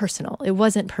 not personal. It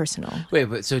wasn't personal. Wait,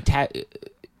 but so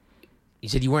you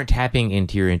said you weren't tapping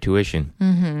into your intuition.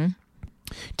 Mm-hmm.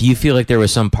 Do you feel like there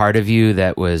was some part of you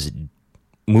that was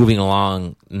moving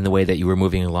along in the way that you were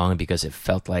moving along because it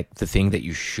felt like the thing that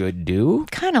you should do?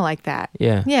 Kind of like that.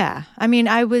 Yeah. Yeah. I mean,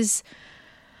 I was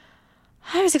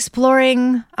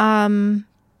exploring, trying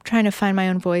to find my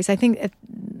own voice. I think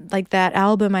like that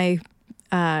album I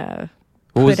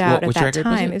put out at that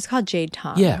time, it was called Jade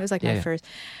Tongue. Yeah. It was like my first.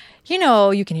 You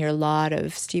know, you can hear a lot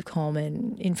of Steve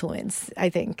Coleman influence, I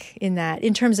think, in that,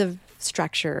 in terms of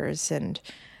structures and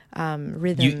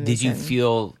rhythms. Did you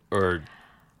feel, or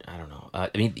I don't know, I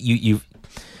mean, you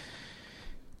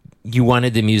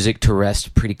wanted the music to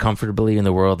rest pretty comfortably in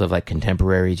the world of like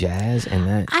contemporary jazz, and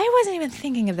that I wasn't even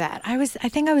thinking of that. I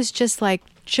think I was just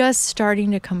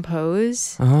starting to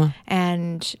compose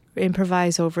and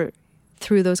improvise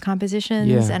through those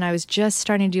compositions, and I was just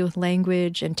starting to deal with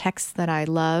language and texts that I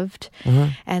loved,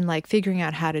 and like figuring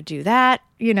out how to do that,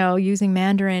 you know, using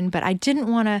Mandarin. But I didn't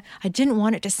want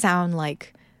it to sound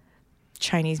like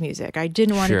Chinese music. I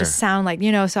didn't want it to sound like,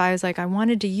 you know, so I was like, I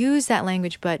wanted to use that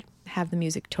language, but have the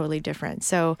music totally different.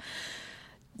 So,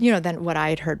 you know, than what I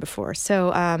had heard before. So,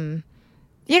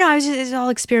 you know, I was just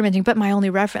all experimenting, but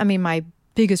my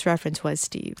biggest reference was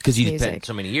Steve. Because you spent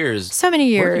so many years,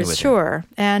 sure.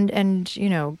 And, you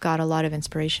know, got a lot of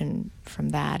inspiration from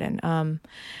that. And,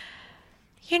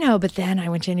 you know, but then I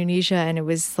went to Indonesia, and it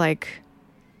was like,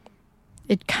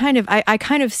 it kind of, I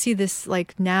kind of see this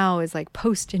like now as like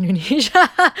post-Indonesia,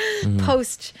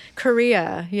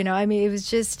 post-Korea, you know, I mean, it was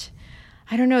just,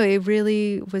 I don't know, it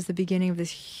really was the beginning of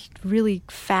this really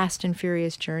fast and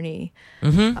furious journey.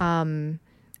 And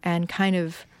kind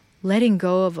of letting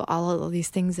go of all of these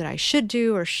things that I should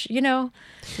do, or, you know,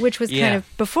 which was kind of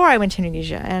before I went to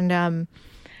Indonesia. And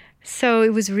so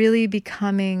it was really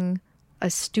becoming a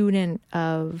student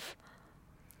of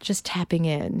just tapping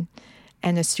in,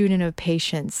 and a student of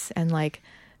patience and like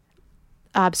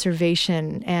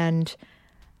observation, and,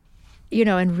 you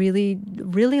know, and really,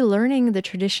 really learning the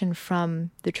tradition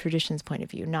from the tradition's point of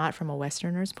view, not from a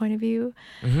Westerner's point of view,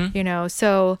 you know.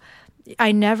 So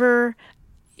I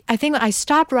think I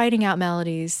stopped writing out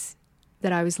melodies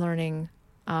that I was learning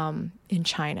in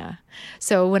China.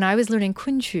 So when I was learning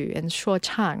Kunqu and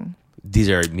Shuochang. These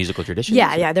are musical traditions?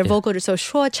 Yeah, they're vocal. So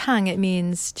Shuochang, it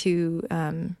means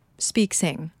to speak,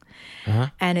 sing.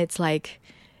 And it's like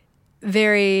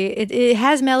it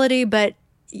has melody, but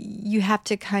you have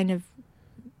to kind of,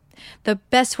 the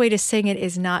best way to sing it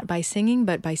is not by singing,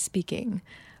 but by speaking.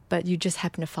 But you just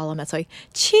happen to follow them. It's like,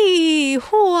 qi,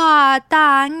 hua,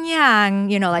 dang, yang,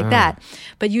 you know, like that.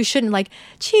 But you shouldn't like,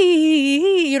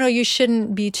 qi, you know, you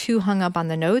shouldn't be too hung up on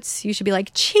the notes. You should be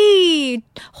like, qi,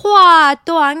 hua,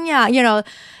 dang, yang. You know,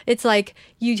 it's like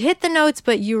you hit the notes,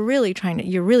 but you're really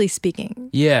speaking.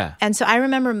 Yeah. And so I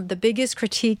remember the biggest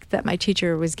critique that my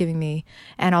teacher was giving me,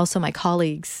 and also my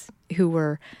colleagues who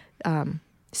were,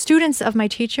 students of my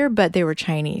teacher, but they were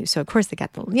Chinese. So of course they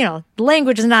got the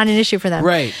language is not an issue for them.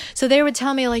 Right. So they would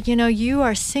tell me like, you know, you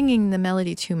are singing the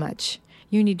melody too much.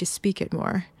 You need to speak it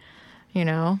more, you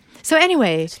know? So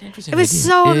anyway, it was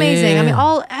so amazing. I mean,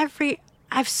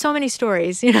 I have so many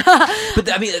stories, you know?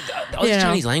 But I mean, all the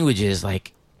Chinese languages,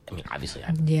 like, I mean, obviously,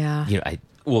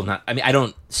 I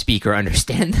don't speak or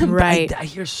understand them, right. But I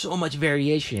hear so much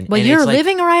variation. Well, and you're it's like,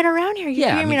 living right around here.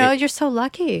 Yeah, you know, you're so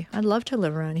lucky. I'd love to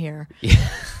live around here. Yeah.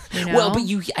 You know? Well, but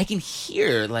I can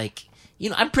hear, like, you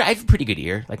know, I have a pretty good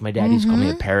ear. Like, my dad used to call me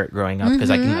a parrot growing up because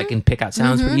I can pick out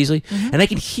sounds pretty easily, and I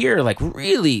can hear like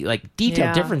really like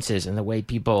detailed differences in the way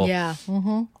people. Yeah.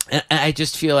 And I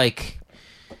just feel like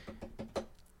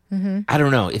I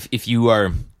don't know if you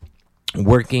are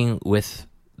working with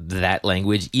that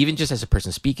language, even just as a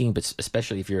person speaking, but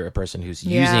especially if you're a person who's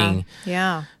using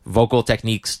vocal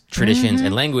techniques, traditions,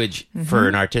 and language for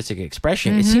an artistic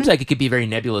expression, it seems like it could be a very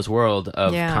nebulous world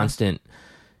of constant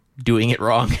doing it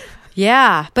wrong.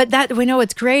 Yeah, but that we know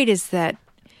what's great is that,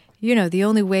 you know, the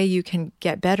only way you can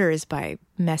get better is by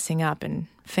messing up and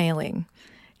failing,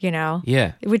 you know?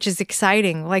 Yeah. Which is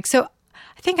exciting. Like, so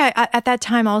I think at that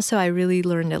time also I really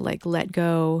learned to like let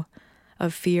go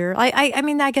of fear. I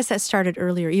mean, I guess that started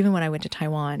earlier, even when I went to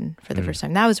Taiwan for the first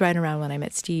time. That was right around when I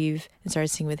met Steve and started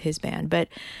singing with his band. But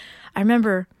I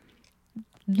remember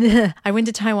I went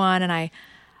to Taiwan and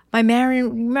my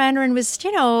Mandarin was,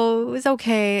 you know, it was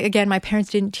okay. Again, my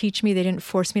parents didn't teach me. They didn't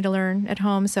force me to learn at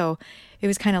home. So it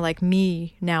was kind of like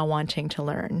me now wanting to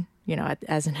learn, you know,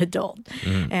 as an adult.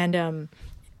 And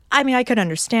I mean, I could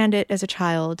understand it as a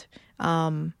child.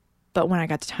 But when I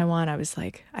got to Taiwan, I was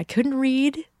like, I couldn't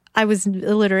read. I was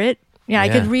illiterate. I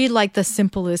could read like the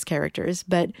simplest characters,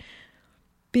 but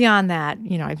beyond that,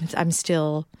 you know, I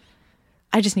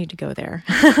just need to go there.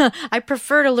 I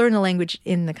prefer to learn the language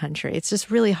in the country. It's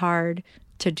just really hard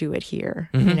to do it here,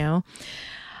 you know?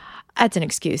 that's an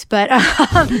excuse. But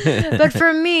but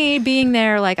for me, being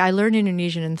there, like I learned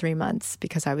Indonesian in 3 months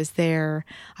because I was there.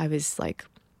 I was like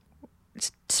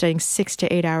studying 6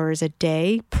 to 8 hours a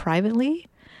day privately.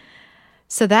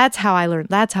 So that's how I learned.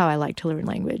 That's how I like to learn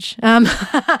language.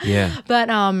 Yeah.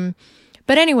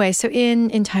 But anyway, so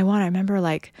in Taiwan, I remember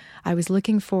like I was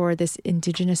looking for this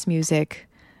indigenous music,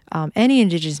 any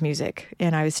indigenous music,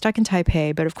 and I was stuck in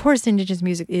Taipei. But of course, indigenous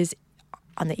music is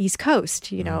on the East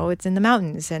Coast. You know, it's in the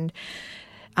mountains and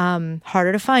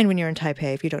harder to find when you're in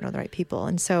Taipei if you don't know the right people.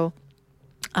 And so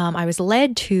I was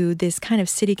led to this kind of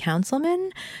city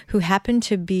councilman who happened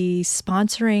to be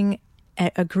sponsoring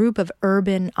a group of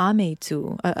urban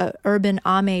Ametu, urban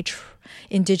Ame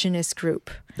indigenous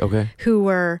group. Okay. Who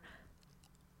were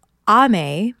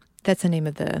Ame, that's the name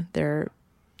of their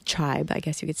tribe, I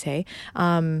guess you could say.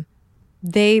 But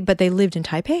they lived in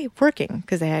Taipei working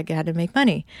because they had to make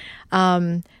money.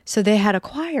 So they had a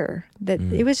choir that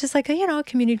it was just like a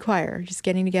community choir, just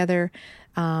getting together.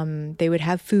 They would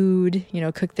have food,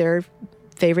 cook their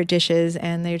favorite dishes,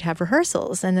 and they'd have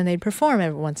rehearsals, and then they'd perform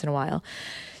every once in a while.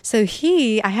 So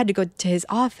I had to go to his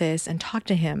office and talk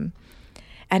to him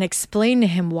and explain to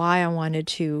him why I wanted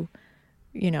to,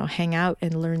 hang out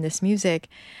and learn this music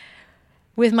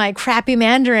with my crappy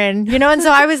Mandarin, and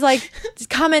so I was like this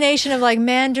combination of like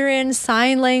Mandarin,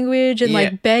 sign language, and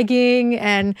like begging,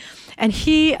 and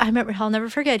I remember, I'll never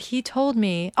forget, he told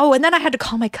me, and then I had to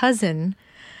call my cousin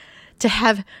to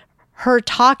have her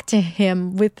talk to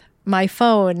him with my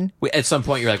phone. Wait, at some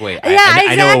point you're like, wait,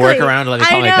 I know a workaround, let me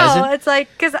call my cousin? It's like,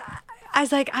 because I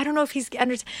was like, I don't know if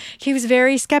he was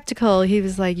very skeptical. He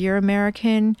was like, you're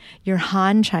American, you're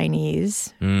Han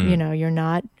Chinese, you're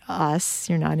not us,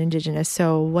 you're not indigenous,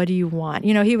 so what do you want?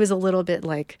 He was a little bit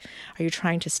like, are you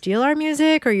trying to steal our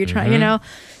music? Or are you trying,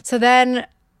 So then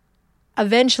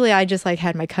eventually I just like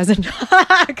had my cousin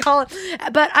call it.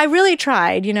 But I really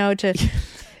tried, to...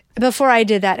 Before I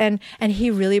did that, and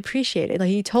he really appreciated it. Like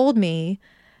he told me,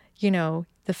 the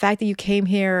fact that you came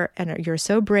here and you're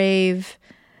so brave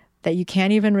that you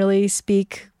can't even really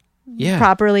speak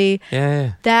properly.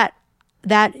 Yeah. That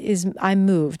is, I'm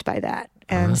moved by that.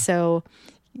 And so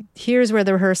here's where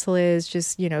the rehearsal is.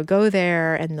 Just, go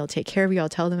there and they'll take care of you. I'll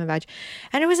tell them about you.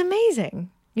 And it was amazing.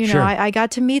 Sure. I got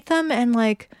to meet them and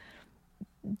like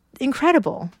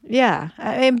incredible. Yeah.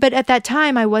 But at that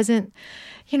time I wasn't,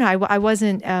 I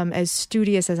wasn't as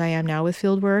studious as I am now with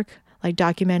field work, like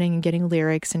documenting and getting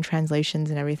lyrics and translations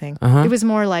and everything. It was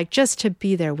more like just to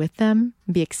be there with them,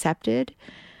 be accepted,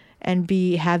 and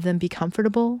have them be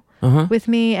comfortable with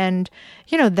me. And,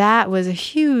 that was a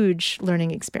huge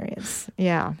learning experience.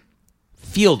 Yeah.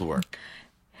 Field work.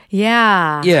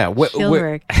 Yeah. Yeah. Field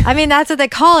work. I mean, that's what they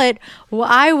call it. Well,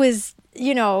 I was,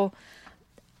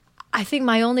 I think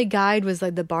my only guide was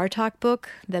like the Bartok book,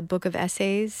 that book of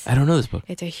essays. I don't know this book.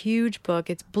 It's a huge book.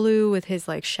 It's blue with his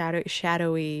like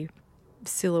shadowy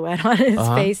silhouette on his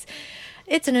face.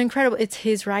 It's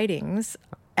his writings,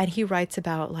 and he writes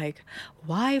about like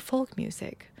why folk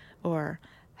music or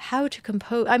how to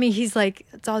compose. I mean, he's like,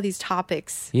 it's all these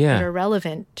topics that are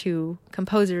relevant to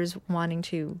composers wanting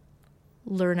to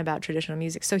learn about traditional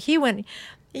music. So he went,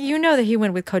 that he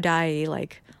went with Kodai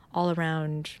like all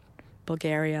around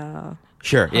Bulgaria,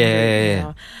 sure,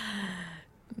 Hungary,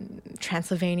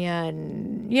 Transylvania,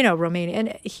 and Romania,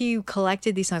 and he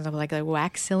collected these songs on like a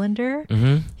wax cylinder.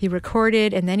 He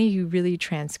recorded, and then he really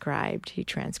transcribed. He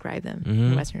transcribed them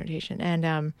in Western notation,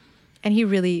 and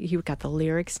he got the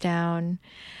lyrics down.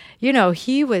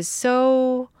 He was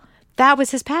so, that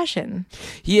was his passion.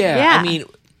 Yeah. I mean,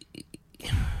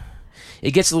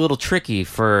 it gets a little tricky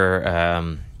for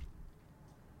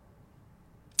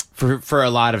a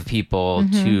lot of people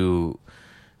to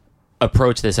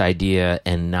approach this idea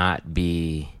and not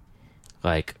be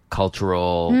like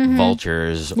cultural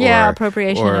vultures or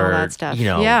appropriation and all that stuff.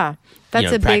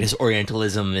 That's a practice big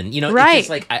Orientalism, and right. It's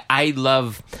just like I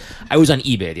was on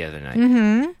eBay the other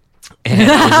night.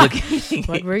 And I was looking.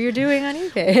 What were you doing on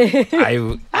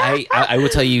eBay? I will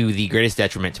tell you, the greatest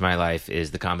detriment to my life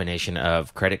is the combination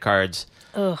of credit cards.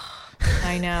 Ugh.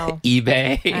 I know.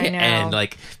 eBay I know. and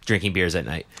like drinking beers at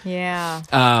night. Yeah.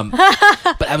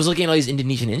 But I was looking at all these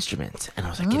Indonesian instruments, and I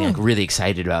was like getting like really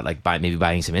excited about like maybe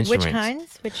buying some instruments. Which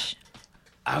kinds?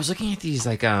 I was looking at these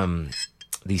like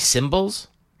these cymbals.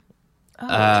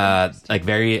 Like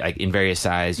in various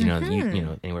size,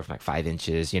 anywhere from like 5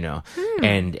 inches,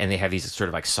 and they have these sort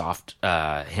of like soft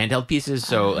handheld pieces,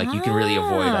 so like you can really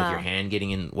avoid like your hand getting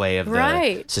in the way of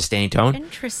the sustained tone.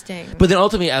 Interesting. But then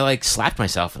ultimately, I like slapped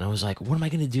myself, and I was like, "What am I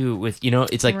going to do with?"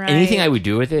 It's like anything I would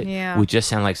do with it would just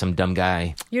sound like some dumb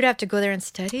guy. You'd have to go there and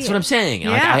study. That's what I'm saying.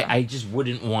 Like I just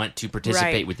wouldn't want to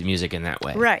participate with the music in that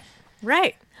way. Right.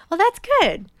 Right. Well, that's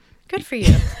good. Good for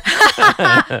you.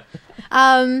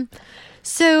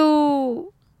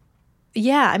 So,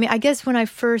 yeah, I mean, I guess when I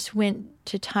first went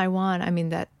to Taiwan, I mean,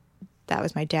 that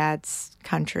was my dad's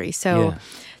country. So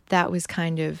that was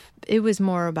it was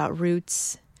more about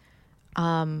roots.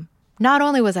 Not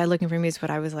only was I looking for music, but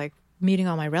I was like meeting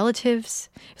all my relatives.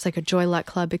 It was like a Joy Luck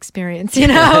Club experience, you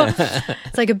know?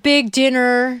 It's like a big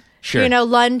dinner, Sure. you know,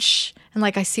 lunch. And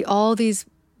like I see all these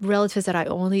relatives that I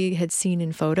only had seen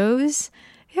in photos.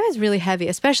 It was really heavy,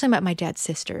 especially my dad's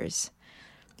sisters.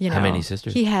 You know, How many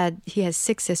sisters? He has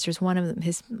 6 sisters. One of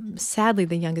them, sadly,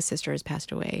 the youngest sister has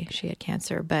passed away. She had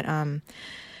cancer. But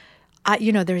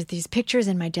there's these pictures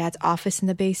in my dad's office in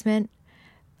the basement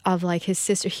of like his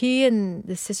sister. He and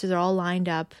the sisters are all lined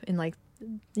up in like,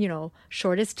 you know,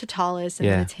 shortest to tallest, and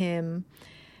then it's him.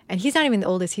 And he's not even the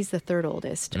oldest. He's the 3rd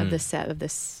oldest of the set of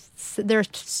this. They're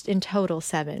in total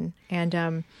 7.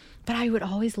 And but I would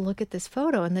always look at this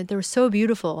photo, and they were so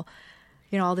beautiful.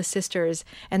 You know, all the sisters,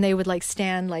 and they would like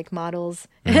stand like models,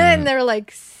 and they were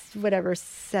like whatever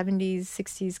 70s,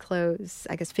 60s clothes,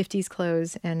 I guess 50s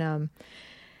clothes, and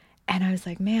I was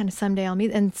like, man, someday I'll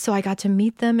meet. And so I got to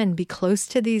meet them and be close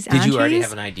to these aunties. Did you already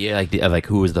have an idea like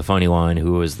who was the funny one,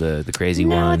 who was the crazy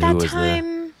one? No, at that who was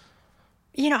time,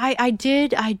 you know, I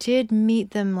did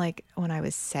meet them like when I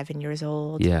was 7 years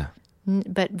old. Yeah.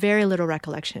 But very little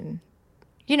recollection.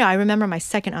 You know, I remember my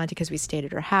 2nd auntie because we stayed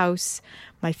at her house.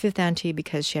 My 5th auntie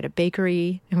because she had a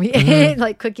bakery and we ate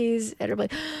like cookies at her place.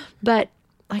 But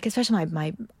like, especially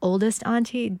my oldest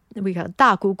auntie, we got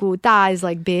da gu gu, da is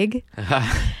like big.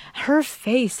 Her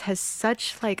face has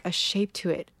such like a shape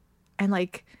to it. And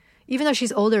like, even though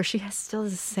she's older, she has still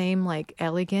the same like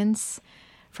elegance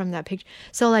from that picture.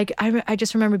 So like, I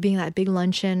just remember being at that big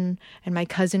luncheon, and my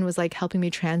cousin was like helping me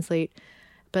translate.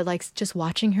 But like just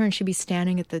watching her, and she'd be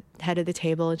standing at the head of the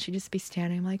table, and she'd just be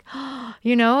standing. I'm like, oh,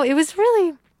 you know, it was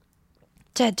really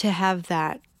to have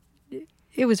that.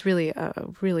 It was really a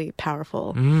really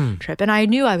powerful trip, and I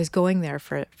knew I was going there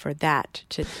for that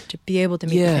to be able to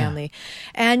meet the family,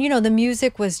 and you know, the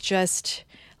music was just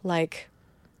like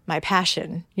my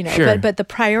passion, you know. Sure. But the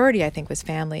priority, I think, was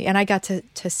family, and I got to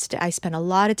I spent a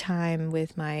lot of time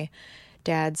with my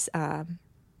dad's.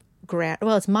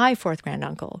 It's my 4th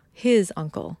granduncle, his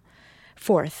uncle,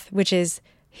 4th, which is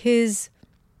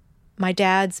my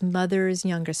dad's mother's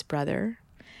youngest brother.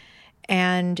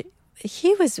 And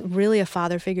he was really a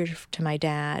father figure to my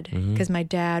dad, because my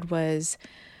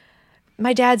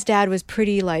dad's dad was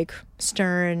pretty like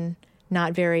stern,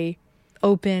 not very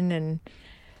open,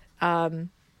 and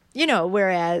you know,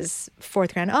 whereas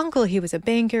 4th granduncle, he was a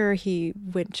banker. He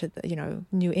went to,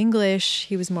 knew English.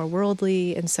 He was more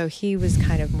worldly. And so he was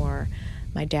kind of more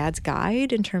my dad's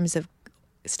guide in terms of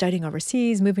studying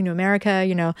overseas, moving to America,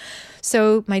 you know.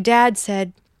 So my dad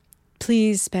said,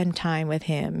 please spend time with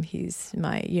him. He's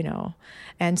my, you know.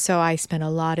 And so I spent a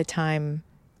lot of time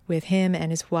with him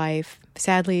and his wife.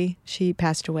 Sadly, she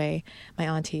passed away, my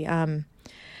auntie.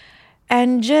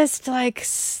 And just like,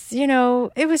 you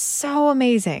know, it was so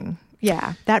amazing.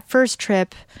 Yeah, that first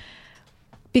trip,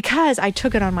 because I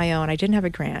took it on my own. I didn't have a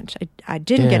grant. I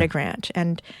didn't get a grant.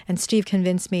 And Steve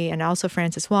convinced me, and also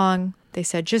Francis Wong. They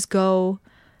said, just go.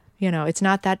 You know, it's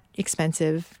not that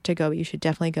expensive to go, but you should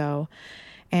definitely go.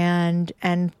 And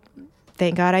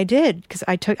thank God I did, because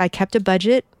I kept a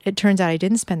budget. It turns out I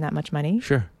didn't spend that much money.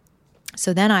 Sure.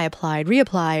 So then I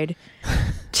reapplied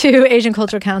to Asian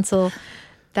Cultural Council.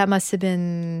 That must have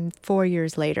been 4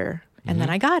 years later. And then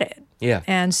I got it. Yeah.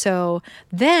 And so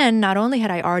then not only had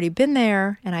I already been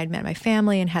there and I'd met my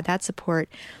family and had that support,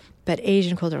 but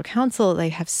Asian Cultural Council, they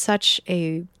have such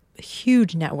a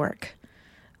huge network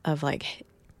of like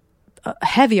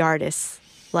heavy artists,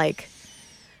 like,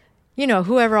 you know,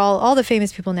 whoever, all the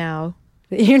famous people now,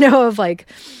 you know, of like,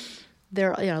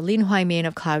 there, you know, Lin Huaimin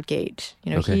of Cloudgate,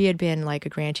 you know, he had been like a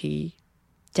grantee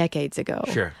decades ago.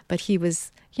 Sure. But he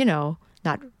was, you know,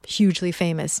 not hugely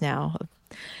famous now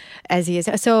as he is.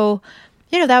 So,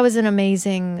 you know, that was an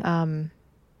amazing,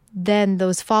 then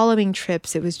those following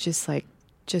trips, it was just like,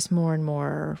 just more and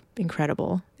more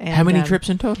incredible. And, how many trips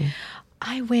in total?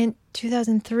 I went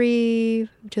 2003,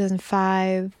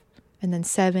 2005, and then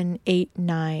 7, 8,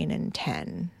 9, and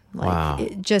 10. Like, wow.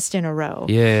 Just in a row.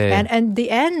 Yeah. And the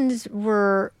ends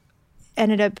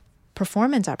ended up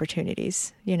performance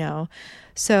opportunities, you know.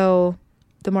 So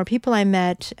the more people I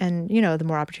met, and, you know, the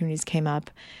more opportunities came up.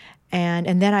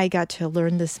 And then I got to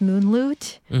learn this moon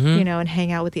lute, you know, and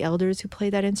hang out with the elders who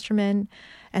played that instrument.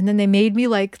 And then they made me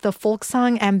like the folk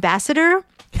song ambassador.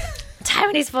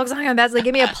 Taiwanese folk song ambassador. They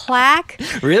gave me a plaque.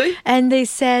 Really? And they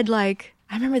said, like,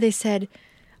 I remember they said,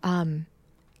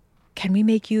 can we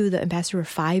make you the ambassador for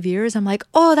 5 years? I'm like,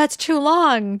 oh, that's too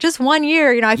long. Just 1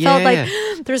 year. I felt like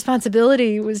the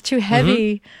responsibility was too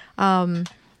heavy.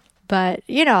 But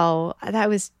that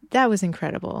was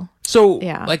incredible. So,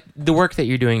 like the work that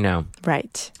you're doing now,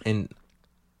 right? And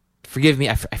forgive me,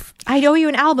 I owe you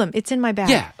an album. It's in my bag.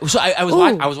 Yeah. So I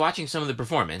was watching some of the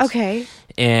performance. Okay.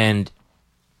 And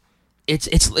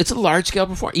it's a large scale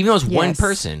performance, even though it's one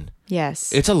person.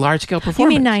 Yes. It's a large scale performance. You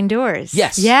mean Nine Doors?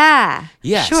 Yes. Yeah.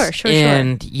 Yes. Sure.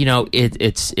 And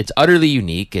it's utterly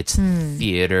unique. It's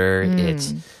theater.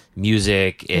 It's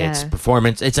music. It's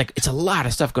performance. It's a lot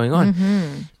of stuff going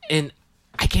on. And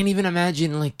I can't even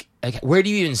imagine like where do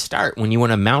you even start when you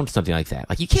want to mount something like that?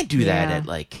 Like you can't do that at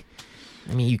like.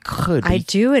 I mean, you could. I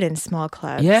do it in small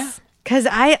clubs. Yeah. Because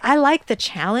I like the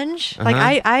challenge.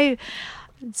 Like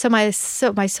so my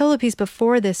solo piece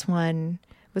before this one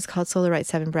was called Solo Write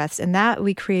 7 Breaths, and that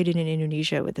we created in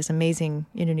Indonesia with this amazing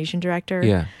Indonesian director.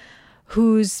 Yeah.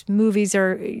 Whose movies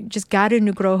are just Garuda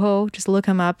Nugroho. Just look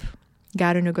him up.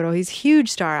 Garuda Nugroho. He's a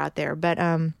huge star out there, but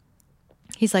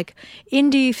he's like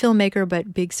indie filmmaker,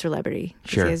 but big celebrity.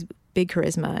 Sure. He has big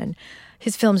charisma, and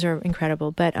his films are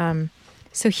incredible. But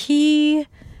so he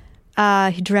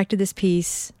directed this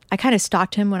piece. I kind of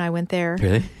stalked him when I went there.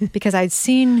 Really? Because I'd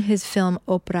seen his film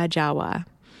Opera Jawa,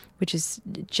 which is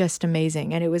just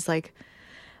amazing. And it was like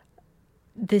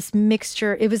this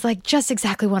mixture. It was like just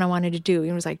exactly what I wanted to do.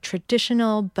 It was like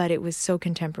traditional, but it was so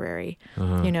contemporary.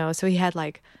 So he had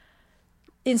like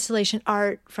installation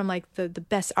art from like the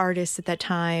best artists at that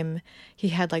time. He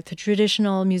had like the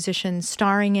traditional musicians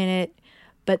starring in it,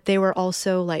 but they were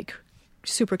also like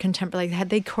super contemporary. Like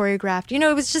they choreographed.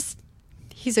 It was just,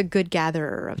 he's a good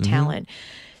gatherer of talent.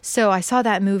 So I saw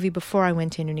that movie before I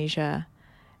went to Indonesia,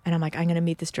 and I'm like, I'm going to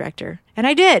meet this director, and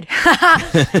I did.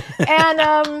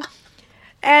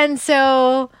 and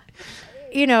so,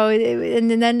 and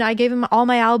then I gave him all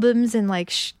my albums and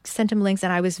like sent him links,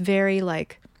 and I was very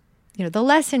like, the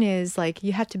lesson is like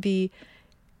you have to be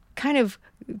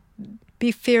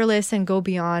fearless and go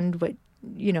beyond what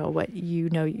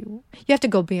you have to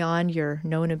go beyond your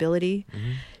known ability.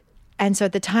 And so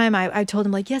at the time I told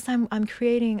him like, yes, I'm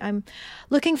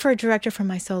looking for a director for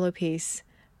my solo piece.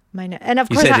 And of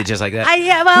course you said it just like that.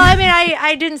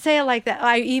 I didn't say it like that.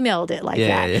 I emailed it like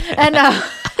that. Yeah.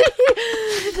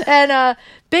 And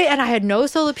I had no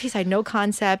solo piece. I had no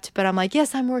concept, but I'm like,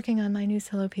 yes, I'm working on my new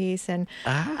solo piece, and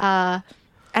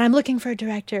I'm looking for a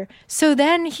director. So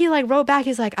then he like wrote back.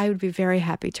 He's like, I would be very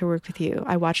happy to work with you.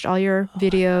 I watched all your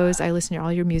videos. I listened to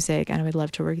all your music, and I would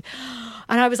love to work.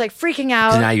 And I was like freaking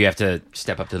out. So now you have to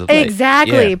step up to the plate.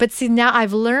 Exactly. Yeah. But see, now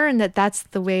I've learned that that's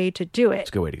the way to do it. It's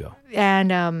a good way to go.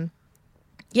 And and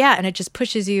it just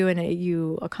pushes you, and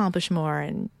you accomplish more,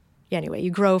 and anyway,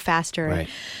 you grow faster. Right. And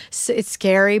so it's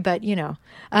scary, but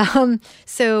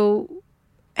so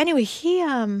anyway, he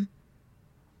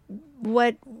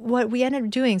what we ended up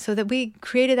doing, so that we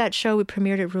created that show, we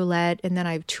premiered at Roulette, and then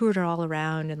I toured it all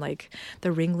around, and like the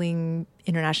Ringling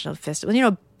International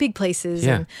Festival, big places.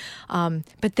 Yeah. And,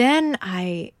 but then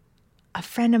a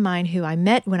friend of mine who I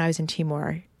met when I was in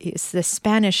Timor, is the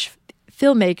Spanish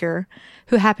filmmaker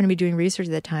who happened to be doing research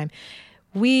at the time.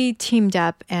 We teamed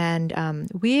up, and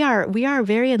we are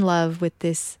very in love with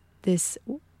this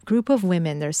group of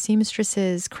women. They're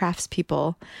seamstresses,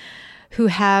 craftspeople, who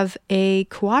have a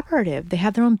cooperative. They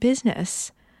have their own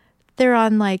business. They're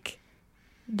on like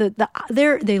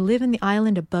they live in the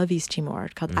island above East Timor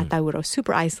called Atauro,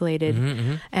 super isolated.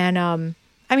 And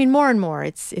more and more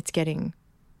it's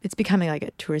becoming like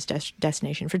a tourist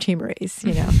destination for Timorese,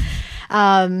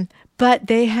 but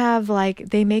they have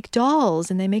they make dolls,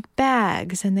 and they make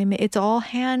bags, and it's all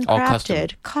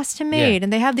handcrafted, custom made.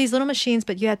 And they have these little machines,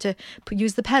 but you have to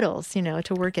use the pedals,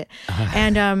 to work it.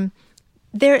 And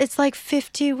it's like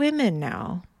 50 women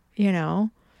now, and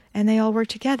they all work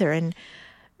together. And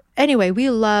anyway, we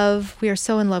are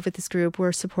so in love with this group.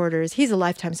 We're supporters. He's a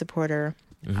lifetime supporter.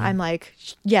 I'm like,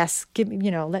 yes, give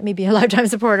me, let me be a lifetime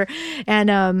supporter.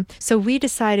 And so we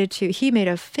decided he made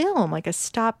a film, like a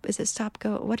stop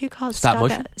what do you call it?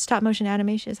 Stop motion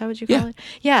animation. Is that what you call it?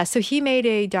 Yeah. So he made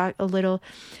a little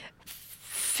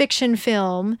fiction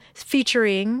film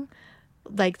featuring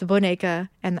like the Boneca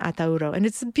and the Atauro. And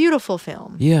it's a beautiful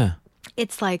film. Yeah.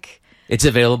 It's like... It's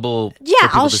available. Yeah,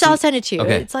 I'll send it to you.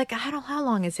 Okay. It's like, how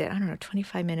long is it? I don't know,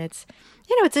 25 minutes.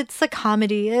 It's a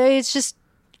comedy. It's just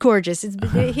gorgeous.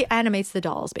 He animates the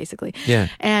dolls basically. Yeah.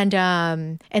 And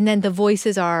then the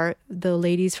voices are the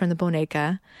ladies from the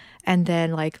Boneca, and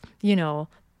then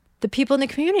the people in the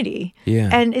community. Yeah.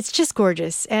 And it's just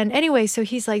gorgeous. And anyway, so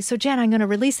he's like, so Jen, I'm going to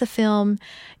release the film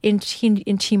in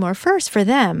Timor first for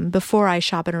them before I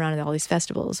shop it around at all these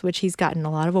festivals, which he's gotten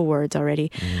a lot of awards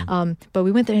already. But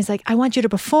we went there and he's like, I want you to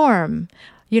perform,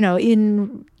 so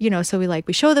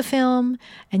we show the film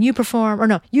and you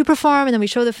perform, you perform and then we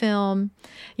show the film,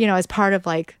 as part of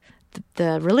like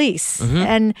the release.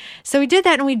 And so we did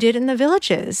that, and we did it in the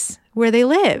villages where they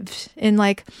lived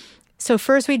so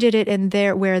first we did it in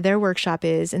where their workshop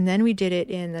is, and then we did it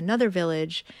in another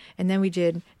village, and then we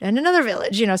did in another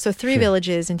village, so 3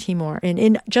 villages in Timor,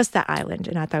 in just that island,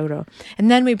 in Atauro.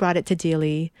 And then we brought it to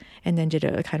Dili, and then did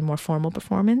a kind of more formal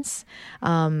performance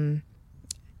in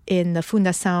the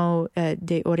Fundação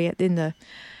de Oriente,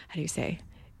 how do you say?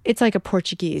 It's like a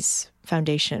Portuguese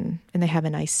foundation, and they have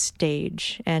a nice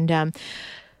stage. And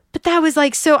but that was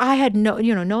like, so I had no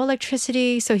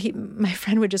electricity, so my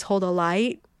friend would just hold a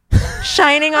light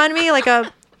shining on me like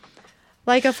a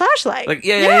flashlight. Like,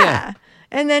 yeah.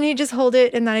 And then he'd just hold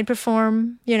it, and then I'd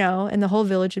perform, and the whole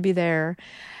village would be there,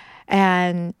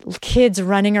 and kids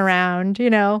running around,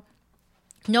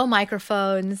 no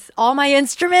microphones, all my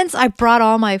instruments. I brought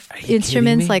all my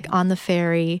instruments like on the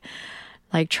ferry,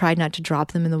 like tried not to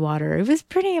drop them in the water. It was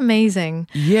pretty amazing.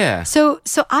 Yeah. So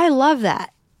I love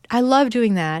that. I love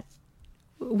doing that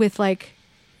with I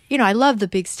love the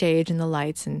big stage and the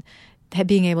lights and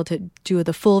being able to do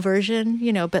the full version,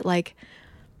 but like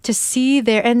to see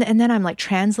there, and then I'm like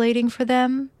translating for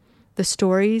them the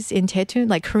stories in Tetun,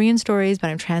 like Korean stories, but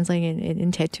I'm translating it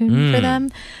in Tetun for them.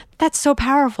 That's so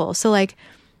powerful. So like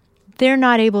they're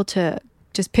not able to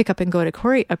just pick up and go to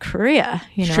Korea,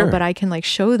 Sure. but I can like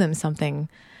show them something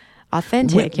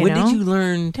authentic, When did you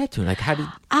learn Tetun? Like how did...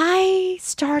 I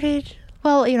started,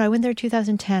 I went there in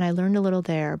 2010. I learned a little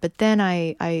there, but then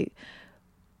I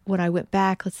when I went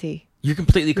back, let's see. You're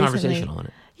completely recently. conversational on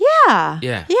it.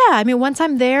 Yeah. I mean, once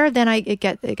I'm there, then I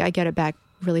get it back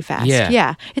really fast.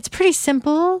 Yeah. It's pretty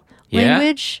simple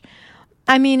language.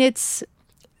 I mean, it's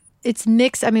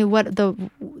mixed. I mean, what the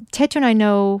Tetun I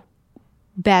know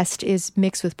best is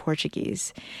mixed with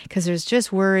Portuguese, because there's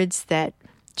just words that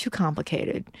too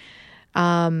complicated.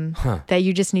 That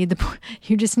you just need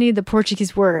the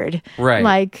Portuguese word, right?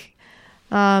 Like,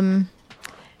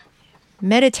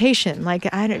 meditation. Like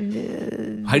how do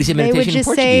you say meditation in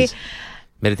Portuguese?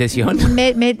 Meditación.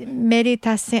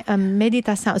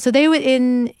 Meditação. So they would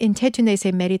in Tetun they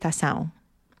say meditação.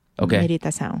 Okay.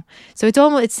 Meditação. So it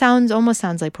almost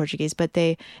sounds like Portuguese, but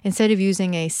they, instead of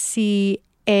using a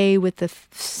C-A with the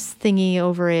thingy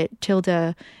over it,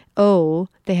 tilde O,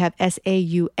 they have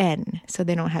S-A-U-N. So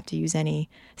they don't have to use any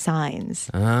signs.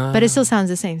 But it still sounds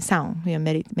the same. Sound,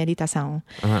 meditação.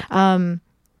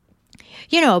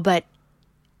 But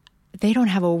they don't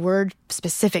have a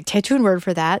specific Tetun word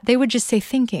for that. They would just say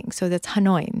thinking. So that's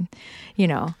Hanoin,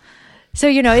 So,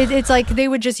 it's like they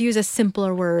would just use a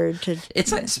simpler word to...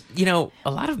 It's like,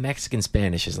 a lot of Mexican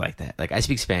Spanish is like that. Like, I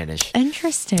speak Spanish.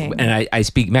 Interesting. And I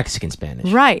speak Mexican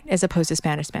Spanish. Right, as opposed to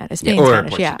Spain Spanish, Or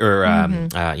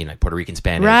Puerto Rican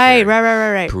Spanish.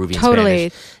 Right. Peruvian totally.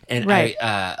 Spanish. And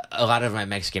a lot of my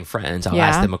Mexican friends, I'll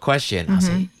ask them a question. I'll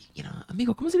say,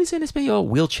 amigo, ¿cómo se dice en español?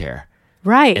 Wheelchair.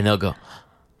 Right. And they'll go,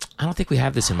 I don't think we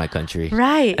have this in my country.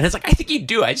 Right. And it's like, I think you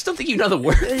do. I just don't think you know the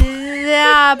word.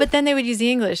 Yeah, but then they would use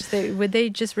the English. Would they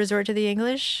just resort to the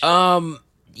English?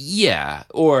 Yeah.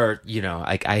 Or,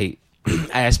 I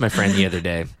asked my friend the other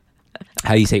day,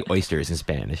 how do you say oysters in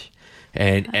Spanish?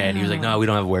 And he was like, no, we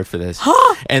don't have a word for this.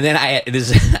 And then this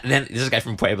is a guy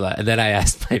from Puebla. And then I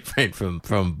asked my friend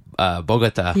from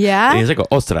Bogota. Yeah. And he was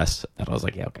like, ostras. And I was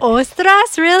like, yeah, okay.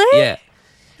 Ostras, really? Yeah.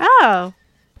 Oh.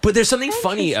 But there's something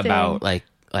funny about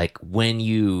like when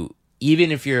you, even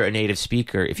if you're a native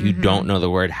speaker, if you don't know the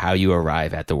word, how you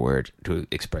arrive at the word to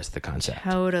express the concept.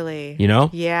 Totally.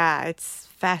 Yeah, it's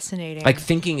fascinating. Like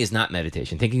thinking is not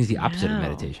meditation. Thinking is the opposite of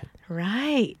meditation.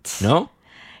 Right. No?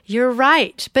 You're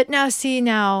right. But now,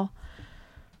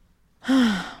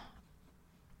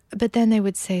 but then they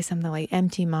would say something like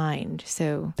empty mind.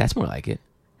 So that's more like it.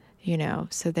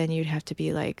 So then you'd have to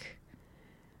be like,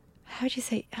 how would you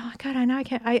say? Oh God, I know I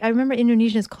can't. I remember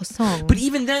Indonesian is kosong. But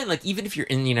even then, like even if you're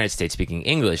in the United States speaking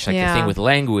English, like the thing with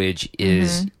language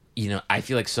is, I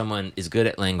feel like someone is good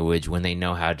at language when they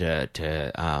know how to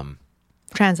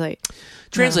translate,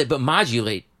 but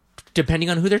modulate depending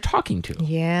on who they're talking to.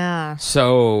 Yeah.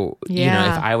 So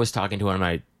if I was talking to one of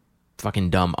my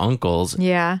fucking dumb uncles,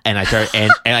 and I started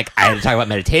and like I had to talk about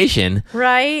meditation,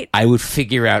 right? I would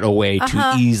figure out a way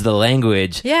to ease the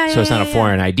language, so it's not a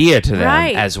foreign idea to them.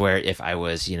 Right. As where if I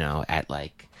was, at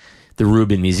like the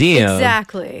Rubin Museum,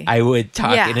 exactly, I would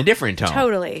talk in a different tone.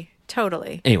 Totally.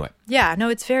 Totally. Anyway, Yeah, no,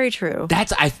 it's very true.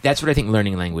 that's what I think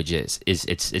learning language is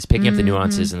it's picking up the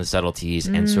nuances and the subtleties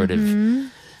and sort of,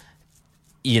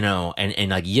 you know, and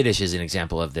like Yiddish is an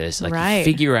example of this. Like you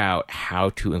figure out how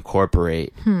to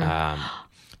incorporate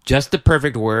just the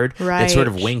perfect word that sort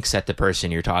of winks at the person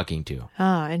you're talking to.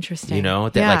 Oh, interesting. You know,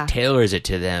 that like tailors it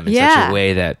to them in such a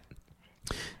way that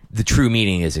the true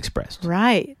meaning is expressed.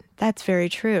 Right. That's very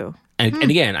true. And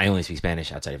again, I only speak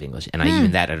Spanish outside of English, and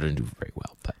even that I don't do very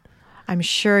well. But I'm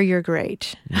sure you're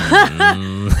great.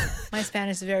 My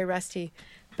Spanish is very rusty,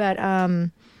 but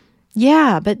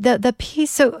yeah. But the piece.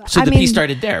 So the piece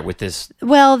started there with this.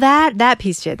 Well, that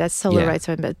piece did. That's solo rights,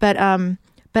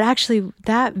 but actually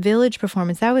that Village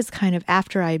performance, that was kind of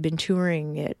after I had been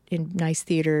touring it in nice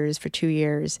theaters for 2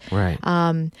 years. Right.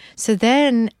 So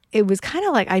then it was kind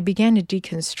of like I began to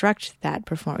deconstruct that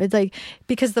performance. It's like,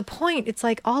 because the point, it's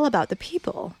like all about the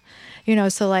people, you know,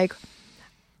 so like,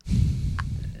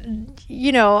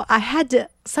 you know, I had to,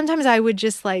 sometimes I would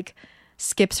just like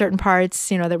skip certain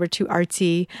parts, you know, that were too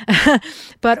artsy,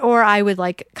 or I would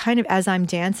like kind of, as I'm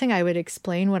dancing, I would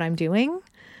explain what I'm doing,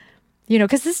 you know,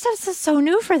 because this stuff is so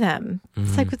new for them.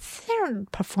 It's like with their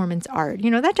performance art, you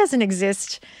know, that doesn't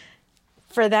exist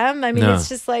for them. I mean, it's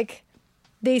just like,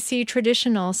 they see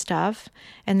traditional stuff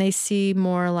and they see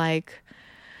more like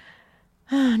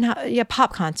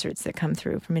pop concerts that come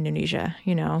through from Indonesia,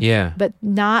 you know. Yeah. But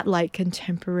not like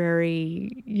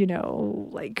contemporary, you know,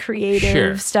 like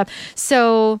creative stuff.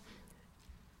 So,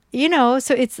 you know,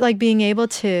 so it's like being able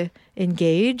to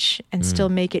engage and still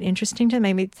make it interesting to them.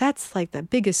 I mean, that's like the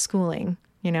biggest schooling,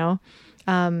 you know.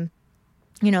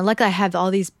 Like I have all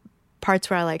these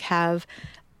parts where I like have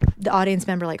the audience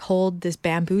member like hold this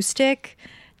bamboo stick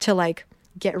to like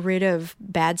get rid of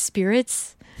bad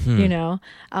spirits, you know,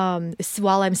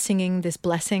 while I'm singing this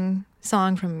blessing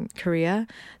song from Korea.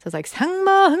 So it's like and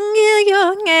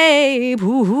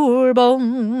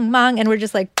we're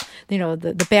just like, you know,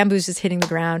 the bamboo's just hitting the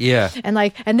ground. Yeah. And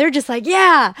they're just like,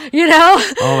 yeah, you know.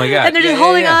 Oh my God. And they're just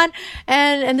holding on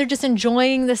and they're just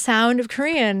enjoying the sound of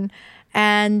Korean.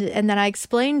 And then I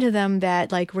explained to them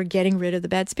that like we're getting rid of the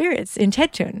bad spirits in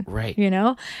Tetun, right? You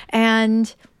know,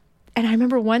 and I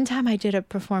remember one time I did a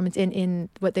performance in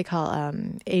what they call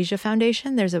Asia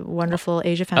Foundation. There's a wonderful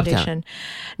Asia Foundation. Uptown.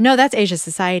 No, that's Asia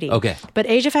Society. Okay, but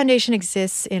Asia Foundation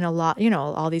exists in a lot, you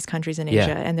know, all these countries in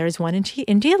Asia, and there's one in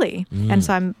Dili, and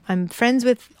so I'm friends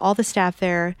with all the staff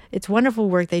there. It's wonderful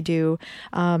work they do.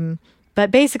 But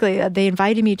basically, they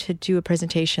invited me to do a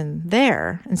presentation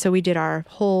there. And so we did our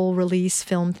whole release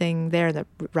film thing there. The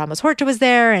Ramos Horta was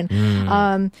there.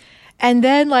 And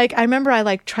then, like, I remember I,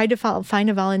 like, tried to find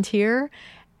a volunteer.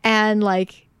 And,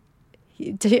 like,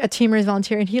 a teamer's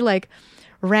volunteer. And he, like,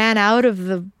 ran out of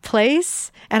the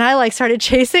place. And I, like, started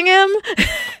chasing him.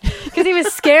 Because he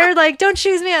was scared. Like, don't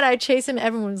choose me. And I chased him.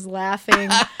 Everyone was laughing.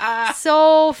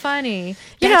 So funny.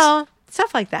 You know.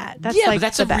 Stuff like that. That's like but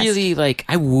that's the best. Really like.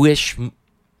 I wish.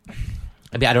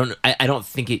 I mean, I don't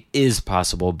think it is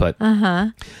possible, but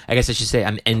I guess I should say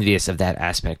I'm envious of that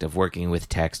aspect of working with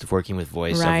text, of working with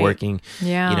voice, of working, you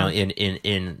know,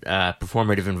 in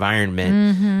performative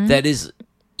environment that is,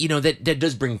 you know, that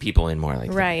does bring people in more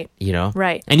like that, you know,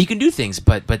 and you can do things,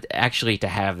 but actually to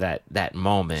have that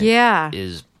moment,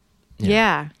 is,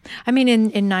 I mean,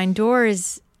 in Nine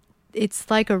Doors,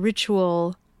 it's like a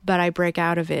ritual, but I break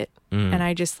out of it. And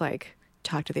I just like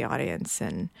talk to the audience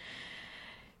and,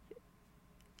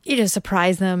 you know,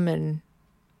 surprise them. And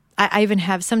I even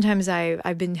have, sometimes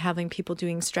I've been having people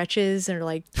doing stretches or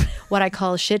like what I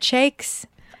call shit shakes,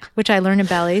 which I learned in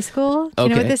ballet school. Do you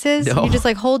know what this is? No. You just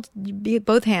like hold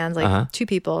both hands, like two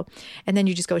people, and then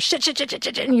you just go shit, shit, shit, shit,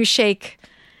 shit, and you shake.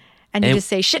 And you just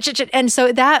say shit, shit, shit. And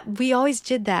so that, we always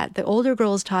did that. The older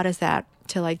girls taught us that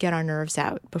to like get our nerves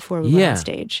out before we went on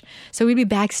stage. So we'd be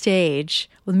backstage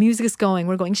when the music is going.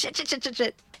 We're going shit, shit, shit, shit,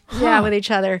 shit. Yeah, with each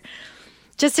other.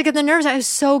 Just to get the nerves out. It was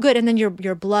so good. And then your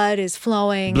blood is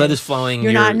flowing. Blood is flowing.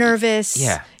 You're not nervous.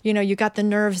 Yeah. You know, you got the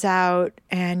nerves out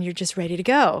and you're just ready to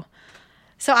go.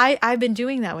 So I've been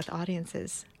doing that with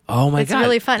audiences. Oh my God. It's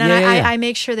really fun. And I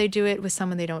make sure they do it with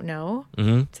someone they don't know.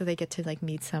 So they get to like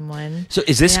meet someone. So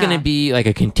is this going to be like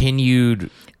a continued...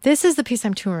 This is the piece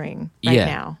I'm touring right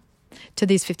now to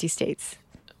these 50 states.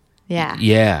 Yeah.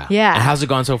 Yeah. Yeah. And how's it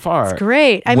gone so far? It's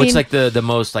great. What's like the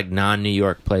most like non-New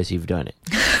York place you've done it?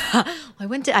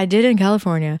 I did it in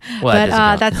California. Well,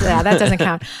 that doesn't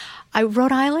count.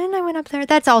 Rhode Island, I went up there.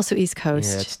 That's also East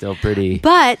Coast. Yeah, it's still pretty.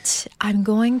 But I'm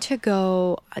going to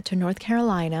go to North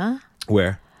Carolina.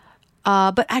 Where?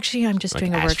 But actually, I'm just like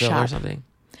doing a Asheville workshop or something.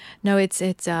 No, it's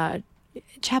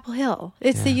Chapel Hill.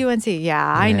 It's the UNC. Yeah,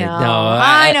 I know. No,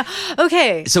 I know.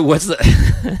 Okay. So what's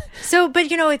the? So, but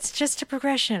it's just a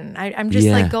progression. I'm just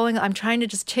like going. I'm trying to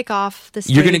just tick off the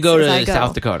states. You're going to go as to I go.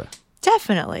 South Dakota.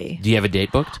 Definitely. Do you have a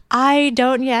date booked? I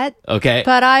don't yet. Okay.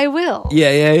 But I will.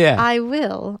 Yeah. I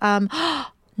will.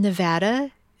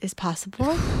 Nevada is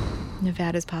possible.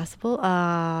 Nevada is possible.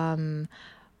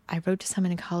 I wrote to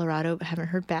someone in Colorado, but haven't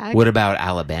heard back. What about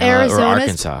Alabama or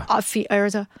Arkansas?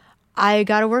 Arizona. I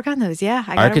got to work on those. Yeah.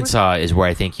 Arkansas is where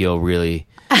I think you'll really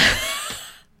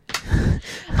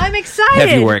I'm excited.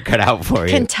 have your work cut out for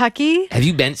you. Kentucky. Have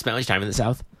you spent much time in the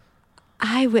South?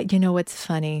 I would. You know what's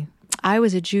funny? I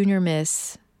was a junior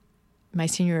miss my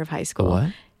senior year of high school.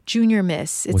 What? Junior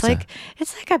miss. It's What's like that?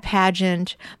 it's like a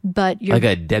pageant, but you're Like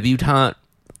a debutante?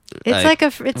 it's like a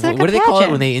what a do they call it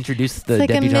pageant. when they introduce the It's like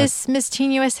debutante? a Miss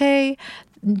Teen USA,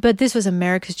 but this was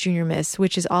America's Junior Miss,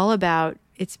 which is all about.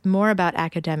 It's more about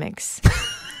academics.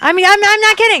 I mean, I'm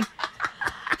not kidding.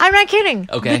 I'm not kidding.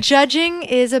 Okay. The judging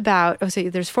is about. So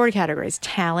there's 4 categories: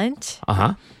 talent,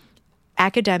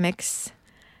 academics,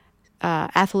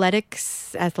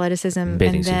 athleticism,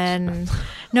 Bathing and then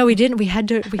no, we didn't. We had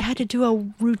to do a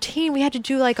routine. We had to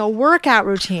do like a workout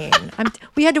routine.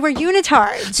 We had to wear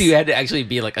unitards. So you had to actually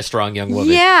be like a strong young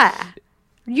woman. Yeah,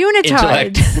 unitards.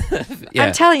 Intellect. Yeah.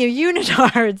 I'm telling you,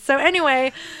 unitards. So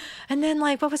anyway, and then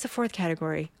like, what was the 4th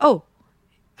category? Oh,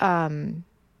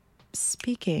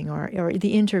 speaking or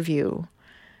the interview.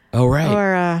 Oh, right.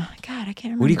 Or God, I can't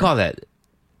remember. What do you call that?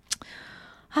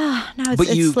 No, it's, But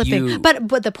it's slipping.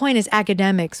 But the point is,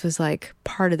 academics was like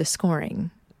part of the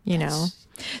scoring, you know.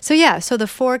 So yeah, so the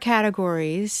 4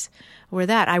 categories were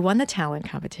that I won the talent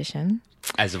competition.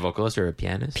 As a vocalist or a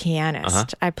pianist?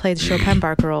 Pianist. I played the Chopin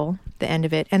Barcarolle, the end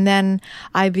of it, and then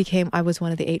I was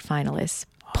one of the 8 finalists.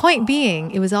 Point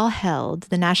being, it was all held.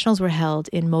 The nationals were held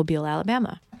in Mobile,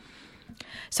 Alabama.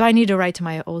 So I need to write to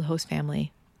my old host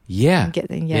family. Yeah.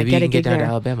 Maybe Maybe you can get down to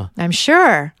Alabama. I'm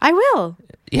sure I will.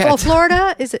 Yeah. Well,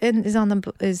 Florida is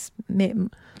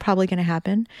probably going to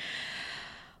happen.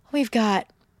 We've got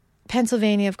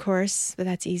Pennsylvania, of course, but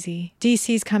that's easy.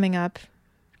 DC's coming up.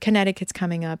 Connecticut's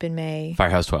coming up in May.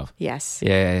 Firehouse 12. Yes.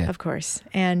 Yeah. Of course.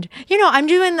 And I'm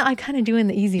kind of doing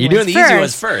the easy ones. You're doing the first. easy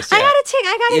ones first. Yeah. I gotta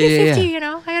do 50.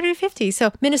 Yeah. I gotta do 50.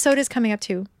 So Minnesota's coming up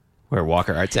too. Where,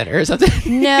 Walker Art Center or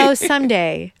something? No,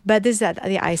 someday. But this is at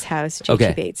the Ice House, J.T.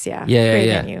 Okay. Bates. Yeah. Yeah. Great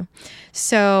venue.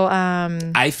 So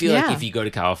I feel like if you go to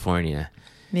California,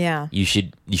 you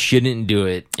shouldn't do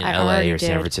it in LA or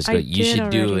San Francisco. You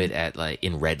should do it at like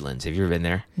in Redlands. Have you ever been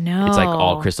there? No. It's like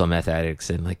all crystal meth addicts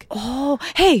and like. Oh,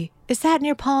 hey, is that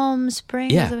near Palm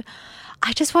Springs? Yeah.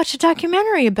 I just watched a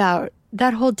documentary about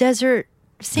that whole desert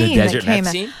scene desert that came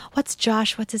meth out.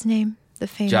 scene? What's his name? The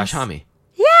famous Josh Homme.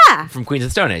 Yeah. From Queens of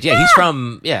the Stone Age. Yeah, he's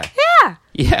from Yeah.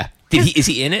 Is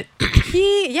he in it?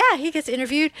 He gets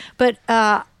interviewed, but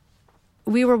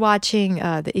we were watching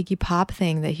the Iggy Pop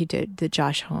thing that he did, the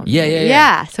Josh Homme.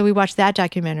 Yeah. So we watched that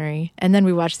documentary, and then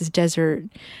we watched this desert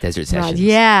sessions.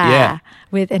 Yeah.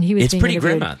 And he was. It's being pretty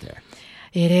interviewed. grim out there.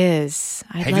 It is.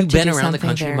 Have you been around the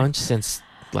country much since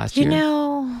last year?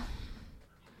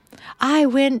 I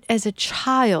went as a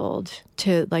child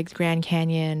to like Grand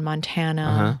Canyon,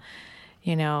 Montana.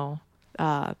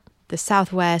 The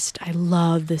Southwest. I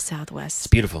love the Southwest. It's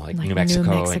beautiful, like New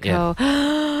Mexico.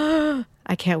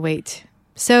 I can't wait.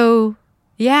 So,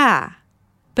 yeah.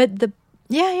 But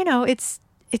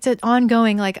it's an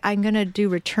ongoing, like I'm going to do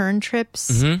return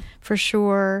trips for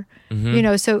sure.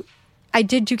 So I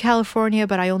did do California,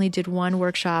 but I only did one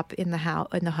workshop in the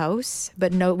house.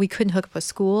 But no, we couldn't hook up a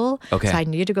school. Okay. So I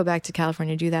needed to go back to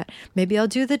California to do that. Maybe I'll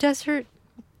do the desert.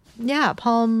 Yeah,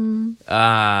 Palm.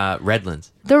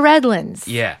 Redlands. The Redlands.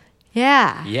 Yeah.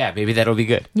 Yeah. Yeah, maybe that'll be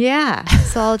good. Yeah.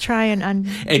 So I'll try and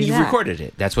And you recorded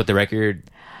it. That's what the record.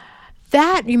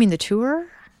 That, you mean the tour?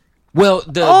 Well,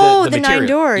 the the material. 9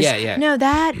 Doors. Yeah. No,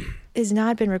 that has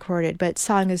not been recorded, but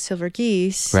Song of Silver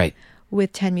Geese. Right.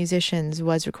 With 10 musicians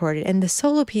was recorded, and the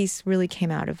solo piece really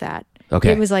came out of that.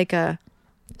 Okay. It was like a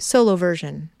solo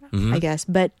version, I guess,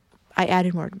 but I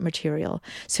added more material.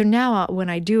 So now when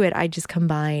I do it, I just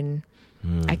combine.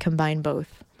 I combine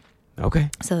both. Okay.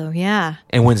 So yeah.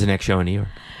 And when's the next show in New York?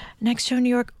 Next show in New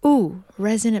York. Ooh,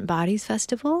 Resonant Bodies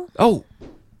Festival. Oh,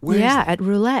 where is that? At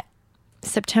Roulette,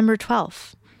 September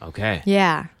 12th. Okay.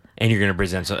 Yeah. And you're going to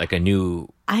present like a new.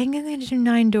 I'm going to do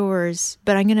 9 Doors,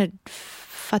 but I'm going to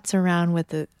futz around with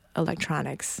the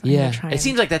electronics. It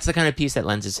seems like that's the kind of piece that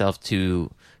lends itself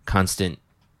to constant.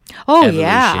 Oh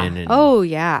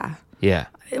yeah. Yeah.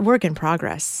 Work in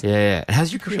progress. Yeah. And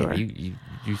how's your career? Sure. You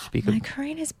speak My of.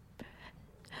 career is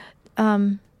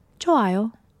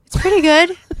좋아요. It's pretty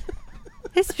good.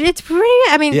 It's pretty.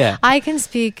 I mean, Yeah. I can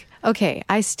speak. Okay,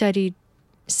 I studied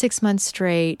 6 months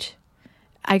straight.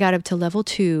 I got up to level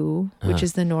 2, which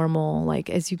is the normal, like,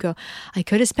 as you go. I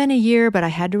could have spent a year, but I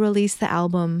had to release the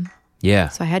album. Yeah.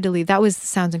 So I had to leave. That was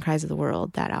Sounds and Cries of the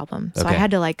World, that album. So I Okay.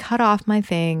 had to, like, cut off my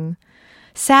thing.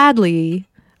 Sadly,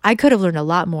 I could have learned a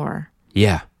lot more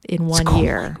Yeah. in It's a 1 cool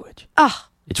year. language. Oh,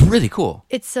 It's really cool.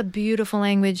 it's a beautiful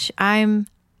language.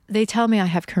 They tell me I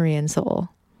have Korean soul,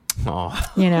 Oh.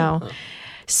 you know.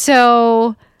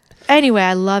 So anyway,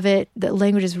 I love it. The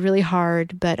language is really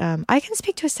hard, but I can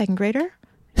speak to a second grader,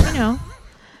 you know.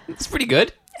 It's pretty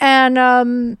good.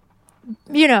 And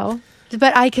you know,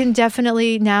 but I can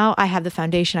definitely, now I have the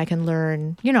foundation. I can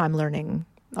learn, you know, I'm learning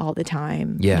all the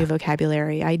time, Yeah. new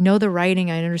vocabulary. I know the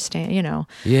writing, I understand, you know.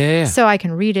 Yeah. So I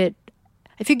can read it.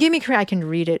 If you give me Korean, I can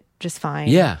read it just fine.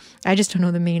 Yeah. I just don't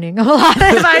know the meaning a lot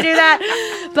if I do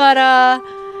that. But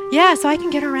yeah, so I can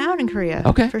get around in Korea.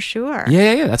 Okay. For sure.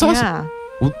 Yeah. That's awesome. Yeah.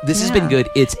 Well, this has Yeah. been good.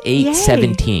 It's Yay.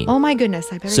 8:17. Oh my goodness,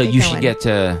 I better So get you going. should get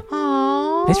to.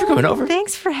 Aw. Thanks for coming over.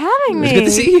 Thanks for having me. It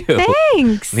was good to see you.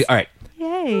 Thanks. All right.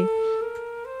 Yay.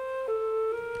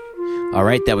 All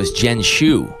right. That was Jen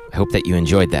Shu. I hope that you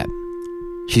enjoyed that.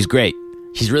 She's great.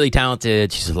 She's really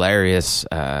talented. She's hilarious.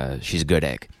 She's a good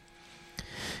egg.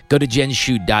 Go to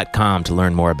jenshu.com to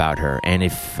learn more about her. And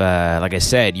if, like I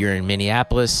said, you're in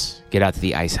Minneapolis, get out to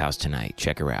the Ice House tonight.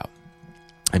 Check her out.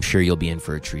 I'm sure you'll be in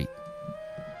for a treat.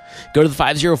 Go to the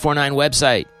 5049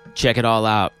 website. Check it all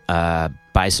out.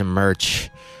 Buy some merch.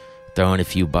 Throw in a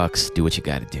few bucks. Do what you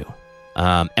got to do.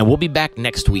 And we'll be back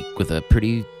next week with a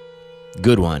pretty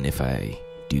good one, if I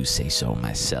do say so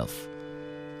myself.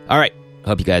 All right.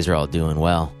 Hope you guys are all doing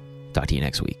well. Talk to you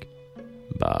next week.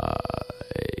 Bye.